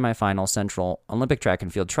the semifinal Central Olympic track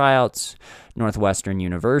and field tryouts, Northwestern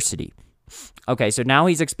University. Okay, so now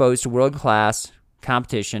he's exposed to world-class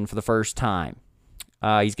competition for the first time.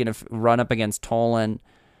 He's going to run up against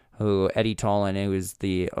Eddie Tolan, who is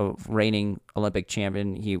the reigning Olympic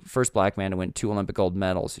champion. He first black man to win 2 Olympic gold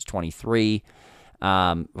medals. He's 23.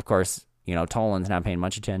 Of course, Tolan's not paying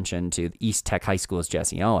much attention to East Tech High School's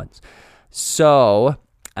Jesse Owens. So,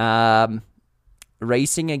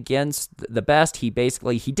 racing against the best, he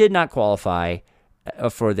did not qualify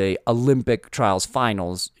for the Olympic trials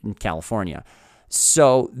finals in California.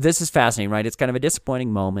 So this is fascinating, right? It's kind of a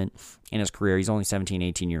disappointing moment in his career. He's only 17,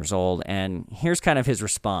 18 years old. And here's kind of his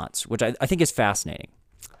response, which I think is fascinating.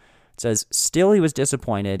 It says, still he was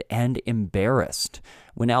disappointed and embarrassed.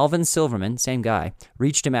 When Alvin Silverman, same guy,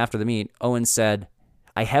 reached him after the meet, Owens said,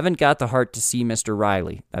 I haven't got the heart to see Mr.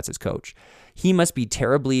 Riley. That's his coach. He must be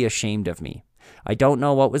terribly ashamed of me. I don't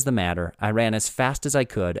know what was the matter. I ran as fast as I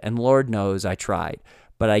could, and Lord knows I tried.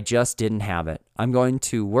 But I just didn't have it. I'm going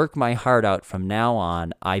to work my heart out from now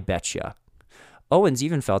on, I betcha. Owens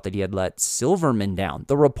even felt that he had let Silverman down,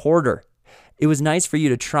 the reporter. It was nice for you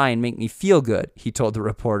to try and make me feel good, he told the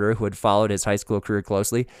reporter who had followed his high school career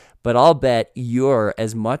closely, but I'll bet you're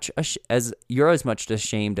as much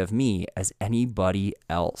ashamed of me as anybody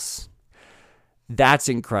else. That's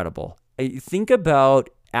incredible. Think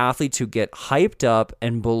about athletes who get hyped up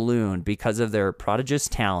and ballooned because of their prodigious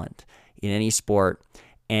talent in any sport,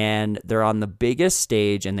 and they're on the biggest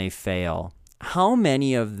stage and they fail. How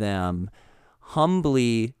many of them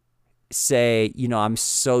humbly say, I'm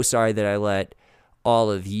so sorry that I let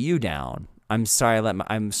all of you down. I'm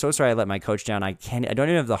so sorry I let my coach down. I don't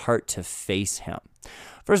even have the heart to face him.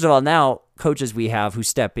 First of all, now coaches we have who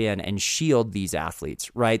step in and shield these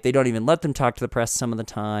athletes, right? They don't even let them talk to the press some of the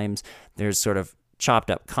times. There's sort of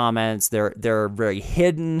chopped up comments. They're very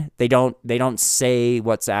hidden. They don't say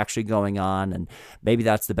what's actually going on, and maybe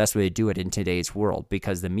that's the best way to do it in today's world,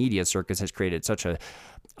 because the media circus has created such a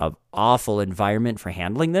awful environment for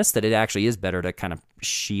handling this that it actually is better to kind of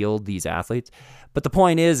shield these athletes. But the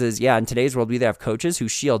point is in today's world we either have coaches who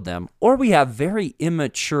shield them, or we have very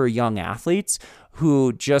immature young athletes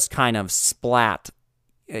who just kind of splat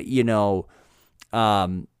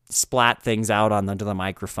things out onto the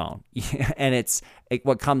microphone. And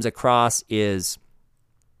what comes across is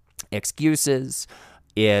excuses,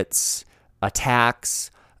 it's attacks,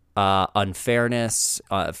 unfairness,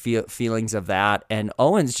 feelings of that. And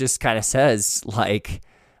Owens just kind of says,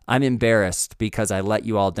 I'm embarrassed because I let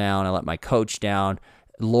you all down. I let my coach down.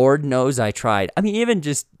 Lord knows I tried. I mean, even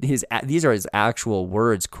just these are his actual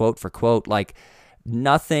words, quote for quote,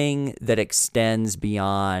 nothing that extends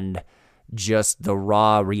beyond just the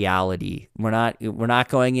raw reality. We're not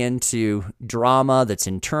going into drama that's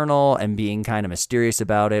internal and being kind of mysterious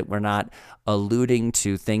about it. We're not alluding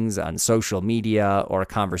to things on social media or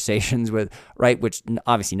conversations with, right, which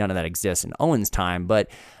obviously none of that exists in Owen's time, but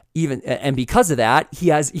because of that,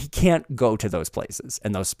 he can't go to those places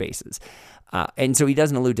and those spaces. And so he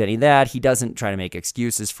doesn't allude to any of that. He doesn't try to make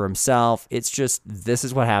excuses for himself. It's just, this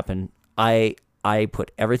is what happened. I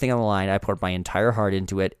put everything on the line. I poured my entire heart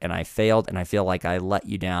into it, and I failed, and I feel like I let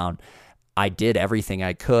you down. I did everything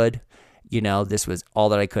I could. This was all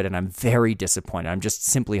that I could, and I'm very disappointed. I'm just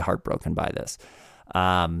simply heartbroken by this.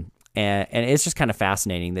 And it's just kind of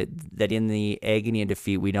fascinating that in the agony and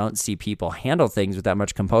defeat, we don't see people handle things with that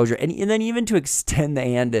much composure. And then even to extend the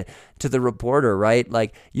hand to the reporter, right?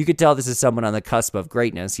 You could tell this is someone on the cusp of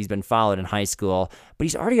greatness. He's been followed in high school, but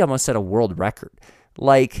he's already almost set a world record.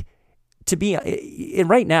 To be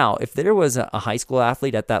right now, if there was a high school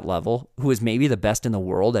athlete at that level who is maybe the best in the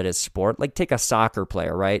world at his sport, take a soccer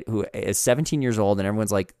player, right, who is 17 years old and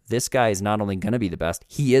everyone's like, this guy is not only going to be the best,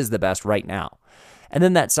 he is the best right now. And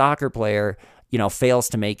then that soccer player, fails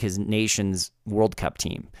to make his nation's World Cup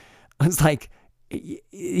team. It's like,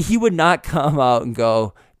 he would not come out and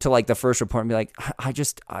go to like the first report and be like,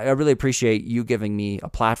 I really appreciate you giving me a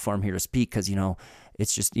platform here to speak because,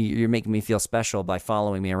 it's just, you're making me feel special by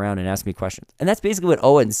following me around and asking me questions. And that's basically what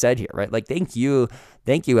Owen said here, right? Like, thank you,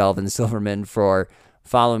 Alvin Silverman, for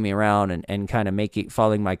following me around and kind of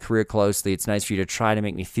following my career closely. It's nice for you to try to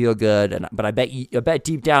make me feel good. But I bet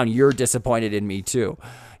deep down you're disappointed in me too.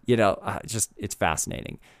 It's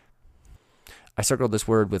fascinating. I circled this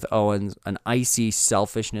word with Owens, an icy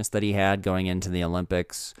selfishness that he had going into the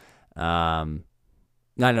Olympics. I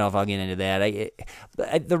don't know if I'll get into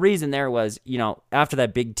that. The reason there was, after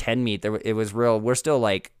that Big Ten meet, it was real. We're still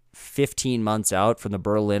like 15 months out from the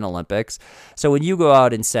Berlin Olympics. So when you go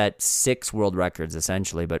out and set 6 world records,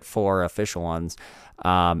 essentially, but 4 official ones,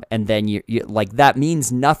 and then you like, that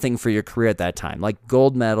means nothing for your career at that time. Like,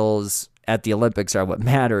 gold medals at the Olympics are what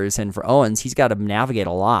matters. And for Owens, he's got to navigate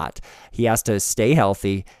a lot. He has to stay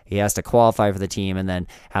healthy. He has to qualify for the team and then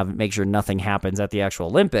make sure nothing happens at the actual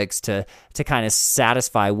Olympics to kind of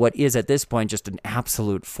satisfy what is at this point just an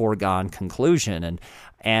absolute foregone conclusion.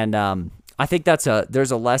 And I think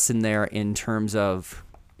there's a lesson there in terms of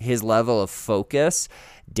his level of focus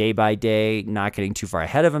day by day, not getting too far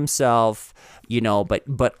ahead of himself,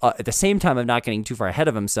 but at the same time of not getting too far ahead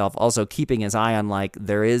of himself, also keeping his eye on, like,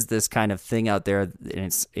 there is this kind of thing out there, and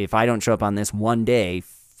it's, if I don't show up on this one day,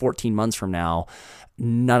 14 months from now,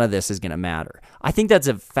 none of this is going to matter. I think that's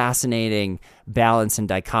a fascinating balance and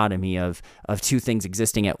dichotomy of two things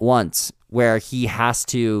existing at once, where he has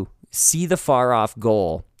to see the far off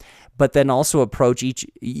goal, but then also approach each.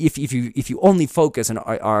 If you only focus and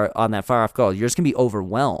are on that far off goal, you're just gonna be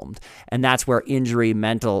overwhelmed, and that's where injury,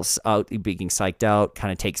 mental being psyched out,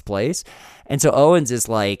 kind of takes place. And so Owens is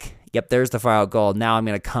like, yep, there's the far out goal. Now I'm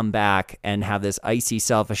gonna come back and have this icy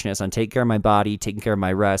selfishness on taking care of my body, taking care of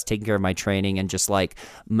my rest, taking care of my training, and just like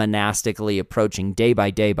monastically approaching day by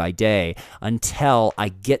day by day until I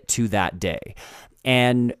get to that day.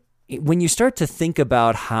 And when you start to think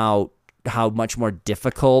about how much more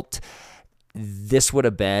difficult this would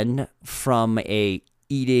have been from a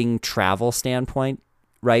eating travel standpoint,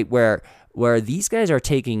 right? Where these guys are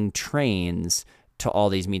taking trains to all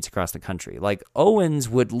these meets across the country. Like, Owens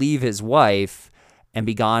would leave his wife and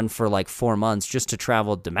be gone for like 4 months just to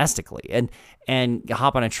travel domestically and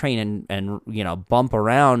hop on a train and bump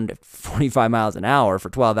around 45 miles an hour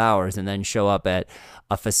for 12 hours and then show up at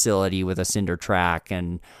a facility with a cinder track.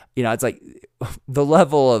 And, it's like the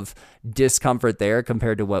level of discomfort there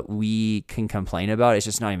compared to what we can complain about, it's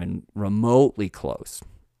just not even remotely close.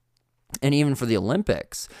 And even for the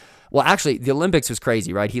Olympics, well, actually, the Olympics was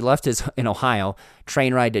crazy, right? He left in Ohio,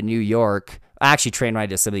 train ride to New York, actually train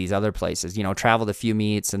ride to some of these other places, traveled a few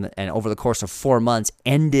meets, and over the course of 4 months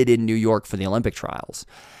ended in New York for the Olympic trials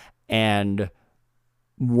and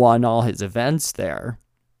won all his events there.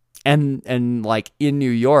 And like in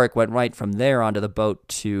New York, went right from there onto the boat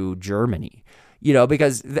to Germany,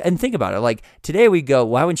 because, and think about it, like today we go,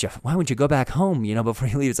 why wouldn't you go back home, before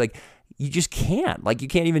you leave? It's like, you just can't, like, you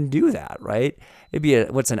can't even do that, right? It'd be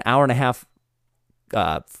an hour and a half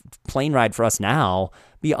plane ride for us now,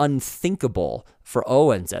 be unthinkable for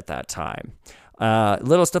Owens at that time.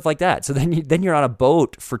 Little stuff like that. So then you're on a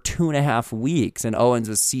boat for 2.5 weeks, and Owens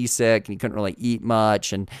was seasick and he couldn't really eat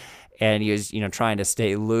much, and he was, trying to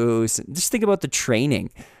stay loose. And just think about the training,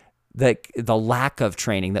 the lack of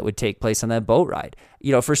training that would take place on that boat ride.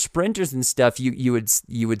 For sprinters and stuff, you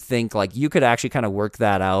would think like you could actually kind of work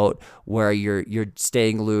that out where you're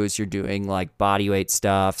staying loose, you're doing like body weight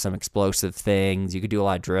stuff, some explosive things. You could do a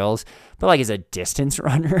lot of drills, but like as a distance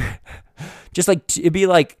runner, just like it'd be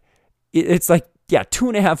like it's like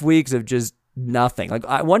 2.5 weeks of just nothing. Like,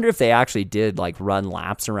 I wonder if they actually did like run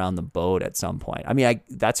laps around the boat at some point. I mean,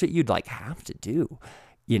 that's what you'd like have to do,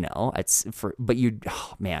 but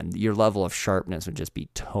your level of sharpness would just be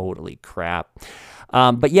totally crap.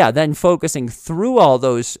 But yeah, then focusing through all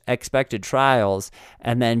those expected trials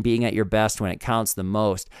and then being at your best when it counts the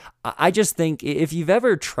most. I just think if you've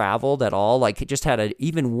ever traveled at all, like just had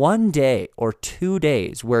even 1 day or 2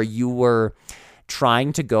 days where you were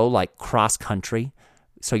trying to go like cross country,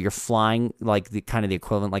 so you're flying like the kind of the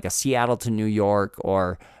equivalent, like a Seattle to New York,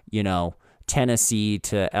 or Tennessee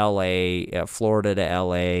to LA, Florida to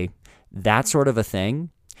LA, that sort of a thing.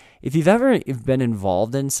 If you've ever been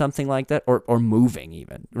involved in something like that, or moving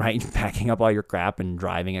even, right, packing up all your crap and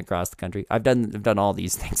driving across the country, I've done all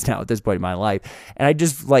these things now at this point in my life, and I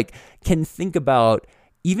just like can think about,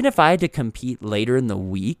 even if I had to compete later in the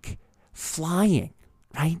week, flying,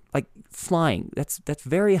 right, like flying, that's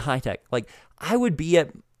very high tech. Like, I would be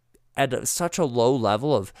at at such a low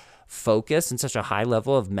level of focus and such a high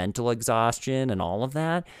level of mental exhaustion and all of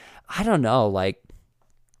that. I don't know, like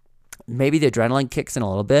maybe the adrenaline kicks in a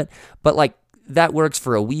little bit, but like that works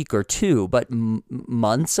for a week or two, but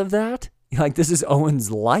months of that, like this is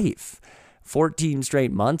Owen's life. 14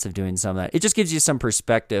 straight months of doing some of that. It just gives you some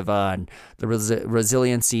perspective on the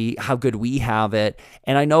resiliency, how good we have it.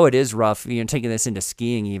 And I know it is rough, taking this into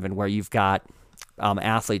skiing even, where you've got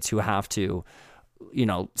athletes who have to,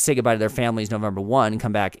 say goodbye to their families November 1 and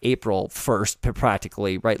come back April 1st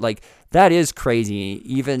practically, right? Like that is crazy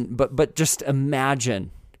even, but just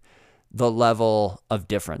imagine the level of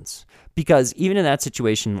difference. Because even in that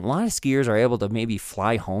situation, a lot of skiers are able to maybe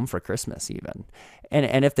fly home for Christmas even.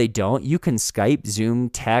 And if they don't, you can Skype, Zoom,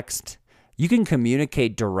 text. You can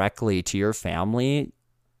communicate directly to your family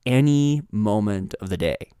any moment of the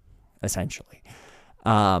day, essentially.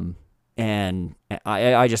 And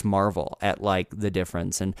I just marvel at like the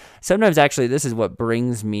difference. And sometimes actually this is what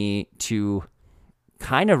brings me to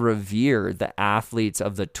kind of revere the athletes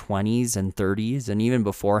of the 20s and 30s and even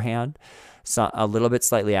beforehand, so a little bit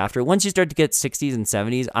slightly after. Once you start to get 60s and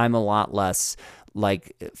 70s, I'm a lot less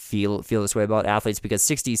like feel this way about athletes, because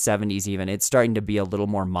 60s, 70s even, it's starting to be a little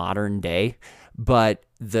more modern day. But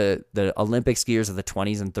the Olympic skiers of the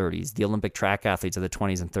 20s and 30s, the Olympic track athletes of the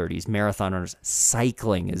 20s and 30s, marathon runners,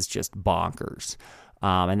 cycling is just bonkers.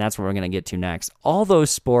 And that's what we're going to get to next. All those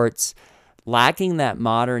sports, lacking that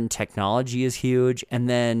modern technology is huge. And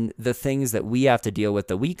then the things that we have to deal with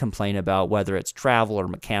that we complain about, whether it's travel or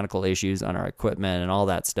mechanical issues on our equipment and all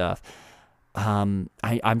that stuff, I'm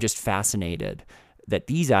just fascinated that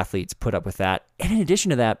these athletes put up with that. And in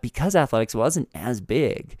addition to that, because athletics wasn't as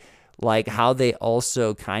big, like how they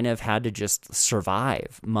also kind of had to just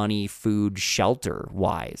survive money, food, shelter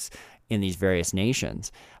wise in these various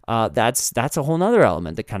nations. That's a whole nother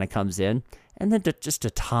element that kind of comes in. And then just to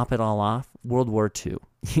top it all off, World War II,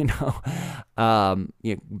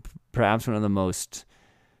 perhaps one of the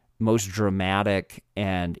most dramatic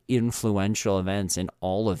and influential events in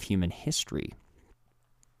all of human history.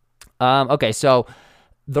 Okay, so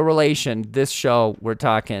the relation, this show, we're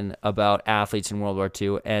talking about athletes in World War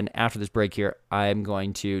II, and after this break here, I'm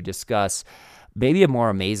going to discuss maybe a more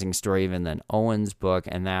amazing story even than Owen's book,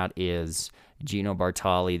 and that is Gino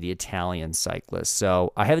Bartali, the Italian cyclist.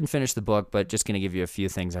 So I haven't finished the book, but just going to give you a few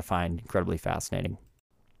things I find incredibly fascinating.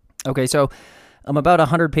 Okay, so I'm about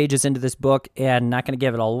 100 pages into this book and not going to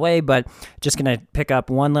give it all away, but just going to pick up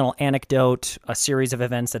one little anecdote, a series of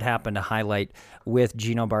events that happened to highlight with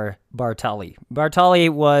Gino Bartali.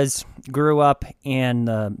 Bartali grew up in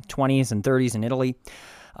the 20s and 30s in Italy,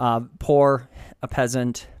 poor, a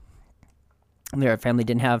peasant. Their family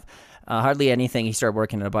didn't have hardly anything. He started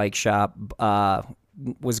working at a bike shop,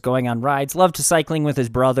 was going on rides, loved to cycling with his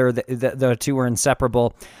brother. The two were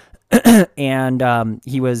inseparable. And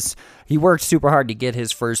he worked super hard to get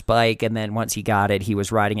his first bike, and then once he got it, he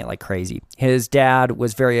was riding it like crazy. His dad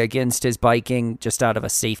was very against his biking, just out of a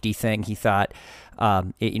safety thing. He thought,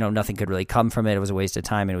 nothing could really come from it. It was a waste of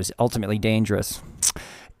time, and it was ultimately dangerous.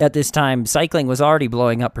 At this time, cycling was already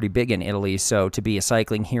blowing up pretty big in Italy, so to be a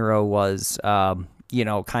cycling hero was, kind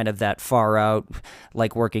of that far out,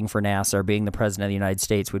 like working for NASA or being the president of the United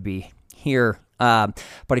States would be here. But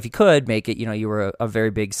if you could make it, you were a very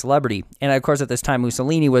big celebrity. And of course, at this time,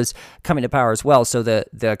 Mussolini was coming to power as well. So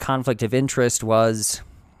the conflict of interest was,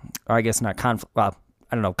 or I guess not conflict, well,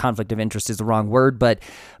 I don't know, conflict of interest is the wrong word, but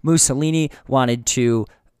Mussolini wanted to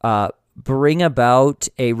bring about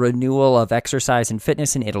a renewal of exercise and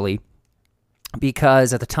fitness in Italy,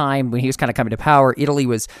 because at the time when he was kind of coming to power, Italy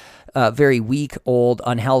was very weak, old,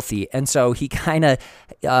 unhealthy. And so he kind of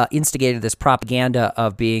instigated this propaganda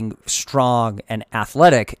of being strong and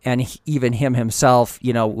athletic. And even him himself,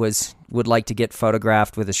 would like to get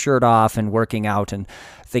photographed with his shirt off and working out and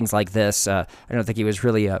things like this. I don't think he was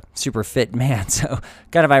really a super fit man, so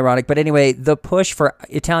kind of ironic. But anyway, the push for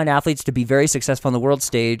Italian athletes to be very successful on the world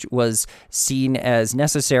stage was seen as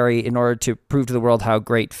necessary in order to prove to the world how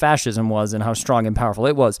great fascism was and how strong and powerful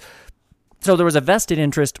it was. So there was a vested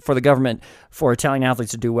interest for the government for Italian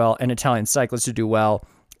athletes to do well and Italian cyclists to do well,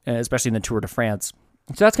 especially in the Tour de France.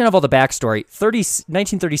 So that's kind of all the backstory.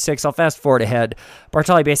 1936, I'll fast forward ahead.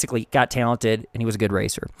 Bartali basically got talented, and he was a good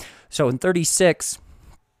racer. So in 36,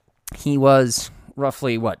 he was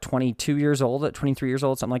roughly, 23 years old,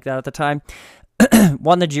 something like that at the time.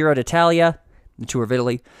 Won the Giro d'Italia, the Tour of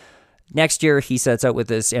Italy. Next year, he sets out with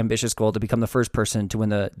this ambitious goal to become the first person to win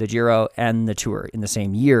the Giro and the Tour in the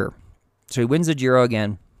same year. So he wins the Giro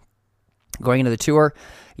again. Going into the Tour,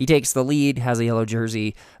 he takes the lead, has a yellow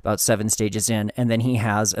jersey about 7 stages in, and then he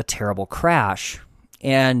has a terrible crash.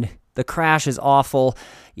 And The crash is awful.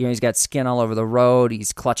 He's got skin all over the road.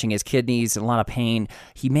 He's clutching his kidneys in a lot of pain.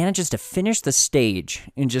 He manages to finish the stage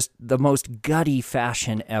in just the most gutty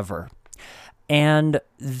fashion ever. And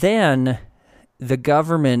then the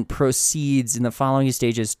government proceeds in the following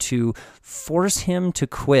stages to force him to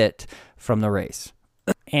quit from the race.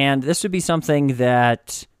 And this would be something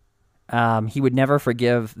that he would never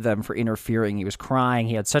forgive them for interfering. He was crying.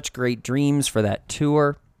 He had such great dreams for that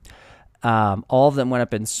tour. All of them went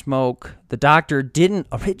up in smoke. The doctor didn't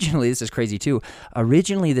originally, this is crazy too,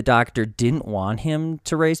 originally the doctor didn't want him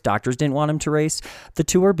to race. Doctors didn't want him to race the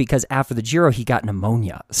tour because after the Giro, he got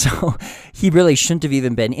pneumonia. So he really shouldn't have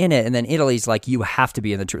even been in it. And then Italy's like, you have to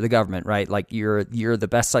be in the tour, the government, right? Like you're the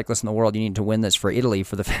best cyclist in the world. You need to win this for Italy,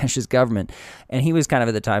 for the fascist government. And he was kind of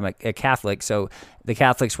at the time a Catholic. So the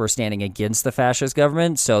Catholics were standing against the fascist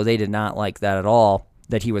government. So they did not like that at all,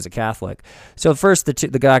 that he was a Catholic. So first the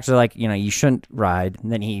doctors are like, you shouldn't ride.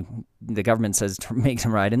 And then the government says to make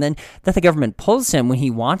him ride. And then the government pulls him when he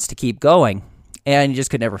wants to keep going. And you just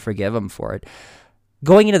could never forgive him for it.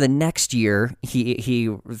 Going into the next year, he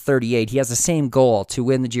 38, he has the same goal to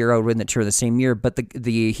win the Giro, win the Tour the same year. But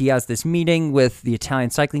he has this meeting with the Italian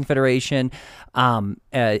Cycling Federation and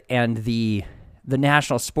the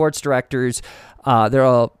national sports directors. They're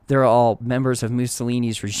all members of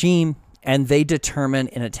Mussolini's regime. And they determine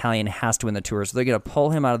an Italian has to win the Tour. So they're going to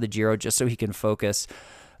pull him out of the Giro just so he can focus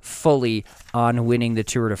fully on winning the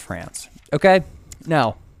Tour de France. Okay?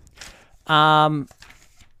 Now,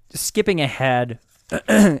 skipping ahead,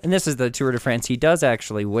 and this is the Tour de France. He does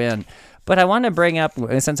actually win. But I want to bring up,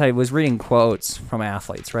 since I was reading quotes from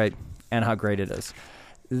athletes, right, and how great it is.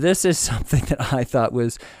 This is something that I thought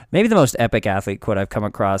was maybe the most epic athlete quote I've come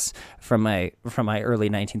across from my early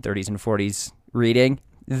 1930s and 40s reading.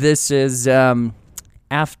 This is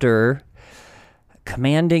after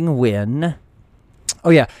commanding win. Oh,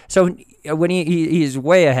 yeah. So when he's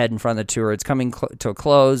way ahead in front of the Tour, it's coming to a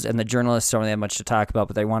close, and the journalists don't really have much to talk about,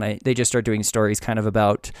 but they just start doing stories kind of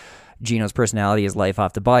about Gino's personality, his life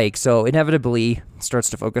off the bike. So inevitably starts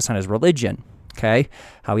to focus on his religion, okay?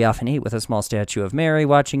 How he often ate with a small statue of Mary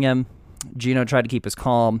watching him. Gino tried to keep his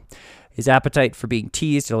calm. His appetite for being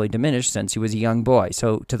teased had only diminished since he was a young boy.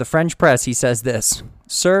 So to the French press, he says this,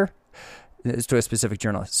 "Sir," this is to a specific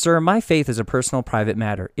journalist, "Sir, my faith is a personal, private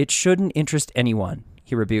matter. It shouldn't interest anyone,"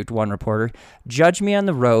 he rebuked one reporter. "Judge me on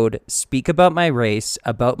the road, speak about my race,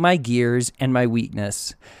 about my gears, and my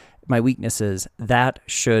weaknesses. That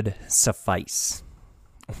should suffice."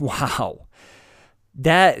 Wow.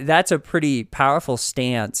 That's a pretty powerful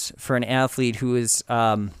stance for an athlete who is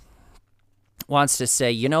wants to say,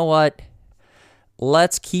 you know what?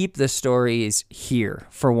 Let's keep the stories here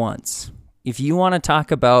for once. If you want to talk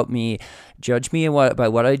about me, judge me by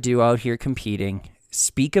what I do out here competing.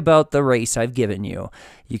 Speak about the race I've given you.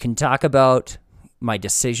 You can talk about my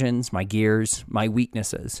decisions, my gears, my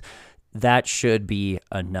weaknesses. That should be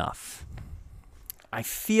enough. I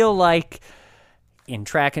feel like in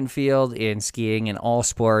track and field, in skiing, in all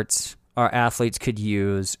sports, our athletes could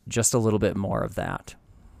use just a little bit more of that.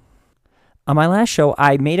 On my last show,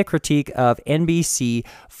 I made a critique of NBC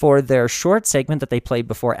for their short segment that they played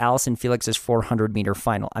before Allyson Felix's 400-meter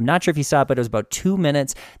final. I'm not sure if you saw it, but it was about 2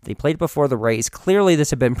 minutes. They played before the race. Clearly, this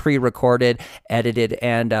had been pre-recorded, edited,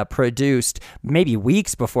 and produced maybe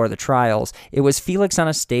weeks before the trials. It was Felix on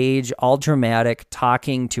a stage, all dramatic,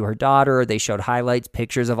 talking to her daughter. They showed highlights,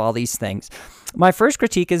 pictures of all these things. My first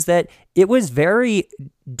critique is that it was very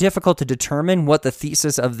difficult to determine what the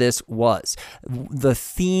thesis of this was, the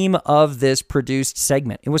theme of this produced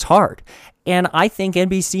segment. It was hard. And I think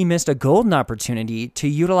NBC missed a golden opportunity to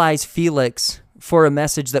utilize Felix for a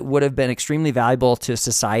message that would have been extremely valuable to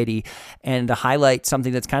society and to highlight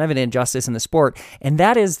something that's kind of an injustice in the sport. And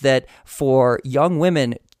that is that for young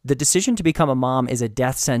women, the decision to become a mom is a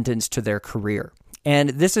death sentence to their career. And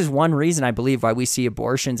this is one reason, I believe, why we see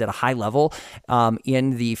abortions at a high level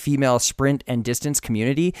in the female sprint and distance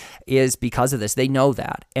community is because of this. They know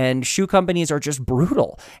that. And shoe companies are just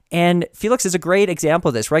brutal. And Felix is a great example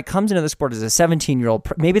of this, right? Comes into the sport as a 17-year-old,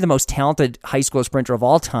 maybe the most talented high school sprinter of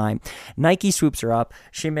all time. Nike swoops her up.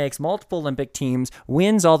 She makes multiple Olympic teams,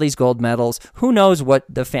 wins all these gold medals. Who knows what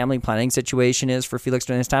the family planning situation is for Felix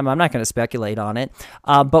during this time? I'm not going to speculate on it.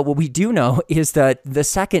 But what we do know is that the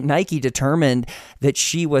second Nike determined that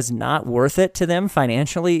she was not worth it to them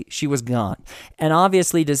financially, she was gone. And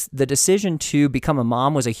obviously, the decision to become a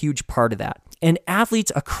mom was a huge part of that. And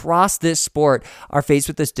athletes across this sport are faced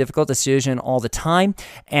with this difficult decision all the time,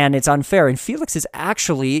 and it's unfair. And Felix has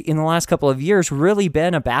actually, in the last couple of years, really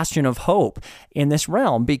been a bastion of hope in this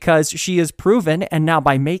realm, because she has proven, and now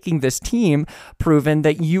by making this team, proven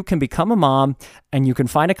that you can become a mom and you can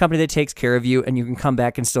find a company that takes care of you and you can come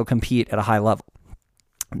back and still compete at a high level.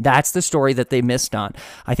 That's the story that they missed on.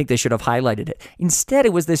 I think they should have highlighted it. Instead,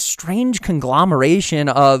 it was this strange conglomeration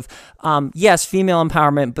of, yes, female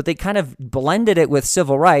empowerment, but they kind of blended it with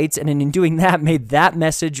civil rights, and in doing that, made that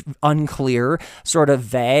message unclear, sort of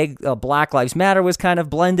vague. Black Lives Matter was kind of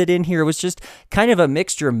blended in here. It was just kind of a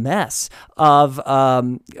mixture mess of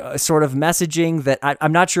sort of messaging that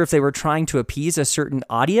I'm not sure if they were trying to appease a certain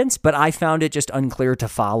audience, but I found it just unclear to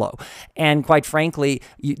follow. And quite frankly,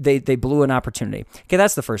 they blew an opportunity. Okay,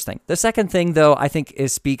 that's the first thing. The second thing, though, I think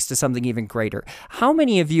speaks to something even greater. How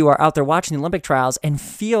many of you are out there watching the Olympic trials and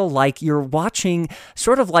feel like you're watching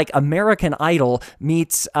sort of like American Idol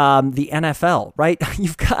meets the NFL, right?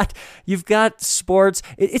 You've got sports.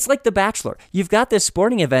 It's like The Bachelor. You've got this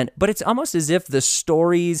sporting event, but it's almost as if the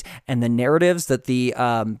stories and the narratives that the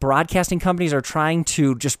broadcasting companies are trying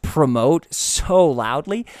to just promote so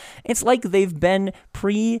loudly, it's like they've been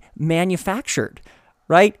pre-manufactured,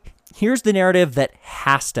 right? Here's the narrative that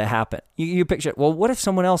has to happen. You picture it. Well, what if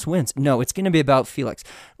someone else wins? No, it's going to be about Felix.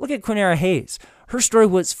 Look at Quinera Hayes. Her story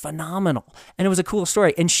was phenomenal, and it was a cool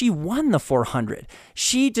story, and she won the 400.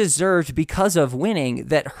 She deserved, because of winning,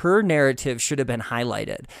 that her narrative should have been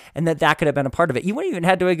highlighted, and that could have been a part of it. You wouldn't even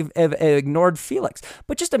have to have ignored Felix.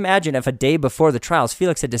 But just imagine if a day before the trials,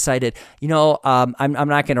 Felix had decided, I'm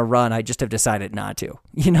not going to run. I just have decided not to.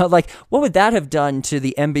 What would that have done to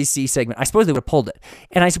the NBC segment? I suppose they would have pulled it.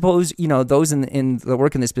 And I suppose, those in the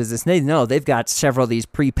work in this business, they know they've got several of these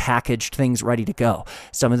pre-packaged things ready to go.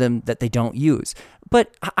 Some of them that they don't use.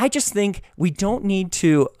 But I just think we don't need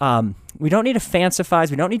to fancify,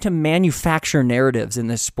 we don't need to manufacture narratives in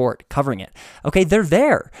this sport covering it. Okay, they're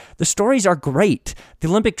there. The stories are great. The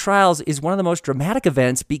Olympic trials is one of the most dramatic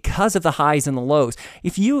events because of the highs and the lows.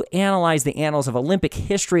 If you analyze the annals of Olympic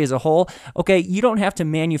history as a whole, okay, you don't have to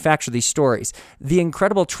manufacture these stories. The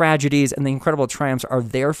incredible tragedies and the incredible triumphs are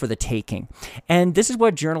there for the taking. And this is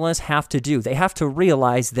what journalists have to do. They have to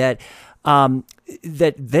realize that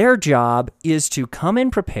their job is to come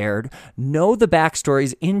in prepared, know the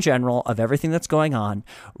backstories in general of everything that's going on,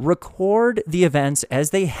 record the events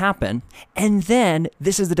as they happen, and then,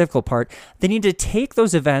 this is the difficult part, they need to take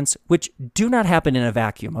those events which do not happen in a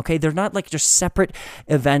vacuum, okay? They're not like just separate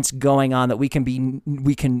events going on that we can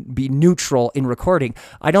be neutral in recording.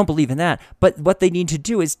 I don't believe in that. But what they need to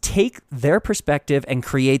do is take their perspective and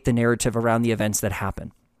create the narrative around the events that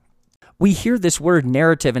happen. We hear this word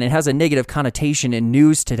narrative, and it has a negative connotation in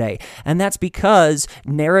news today. And that's because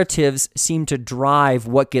narratives seem to drive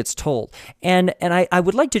what gets told. And I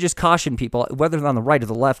would like to just caution people, whether they're on the right or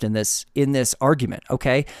the left in this argument,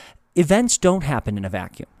 okay? Events don't happen in a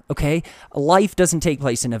vacuum. Okay, life doesn't take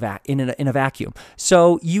place in a vacuum.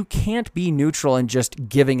 So you can't be neutral in just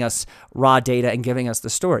giving us raw data and giving us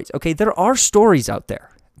the stories. Okay, there are stories out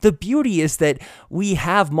there. The beauty is that we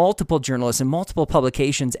have multiple journalists and multiple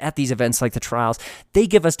publications at these events like the trials. They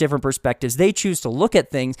give us different perspectives. They choose to look at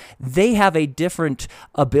things. They have a different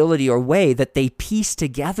ability or way that they piece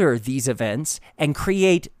together these events and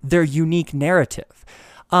create their unique narrative.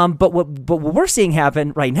 But what we're seeing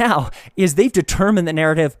happen right now is they've determined the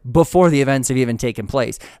narrative before the events have even taken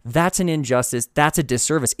place. That's an injustice. That's a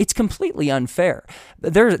disservice. It's completely unfair.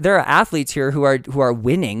 There are athletes here who are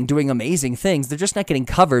winning, doing amazing things. They're just not getting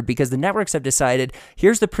covered because the networks have decided,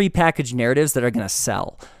 here's the prepackaged narratives that are going to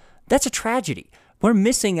sell. That's a tragedy. We're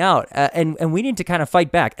missing out, and we need to kind of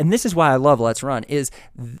fight back. And this is why I love Let's Run, is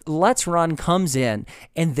Let's Run comes in,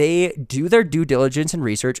 and they do their due diligence and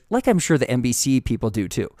research, like I'm sure the NBC people do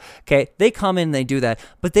too. Okay, they come in, they do that,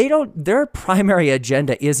 but their primary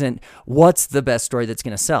agenda isn't what's the best story that's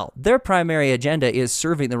going to sell. Their primary agenda is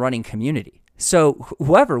serving the running community. So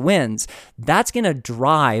whoever wins, that's going to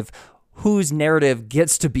drive whose narrative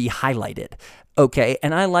gets to be highlighted. Okay,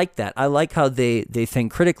 and I like that. I like how they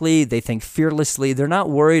think critically, they think fearlessly. They're not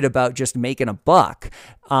worried about just making a buck.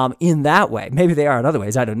 in that way. Maybe they are in other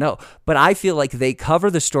ways, I don't know. But I feel like they cover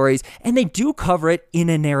the stories, and they do cover it in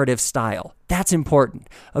a narrative style. That's important.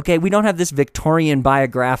 Okay, we don't have this Victorian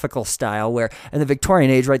biographical style where in the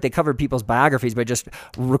Victorian age, right, they covered people's biographies by just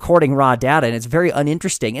recording raw data, and it's very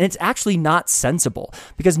uninteresting, and it's actually not sensible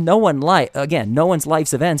because no one's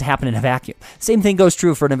life's events happen in a vacuum. Same thing goes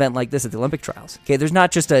true for an event like this at the Olympic trials. Okay, there's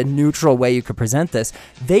not just a neutral way you could present this.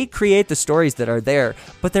 They create the stories that are there,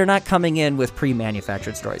 but they're not coming in with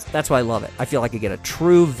pre-manufactured stories. That's why I love it. I feel like I get a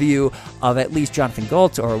true view of at least Jonathan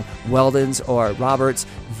Gault's or Weldon's or Robert's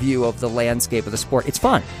view of the landscape of the sport. It's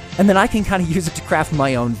fun. And then I can kind of use it to craft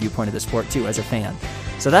my own viewpoint of the sport too as a fan.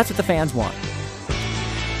 So that's what the fans want.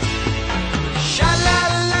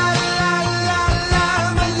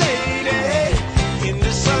 Sha-la-la-la-la-la, my lady, in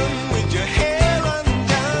the sun with your hair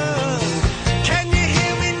undone. Can you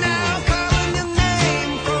hear me now calling your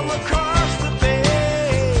name from across the bay?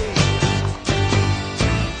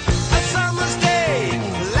 A summer's day,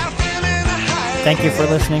 laughing in a high. Thank you for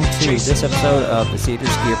listening to this episode of the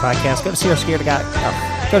SederSkier Podcast. Go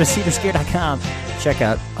to SederSkier.com. Check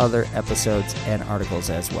out other episodes and articles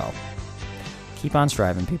as well. Keep on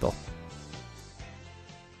striving, people.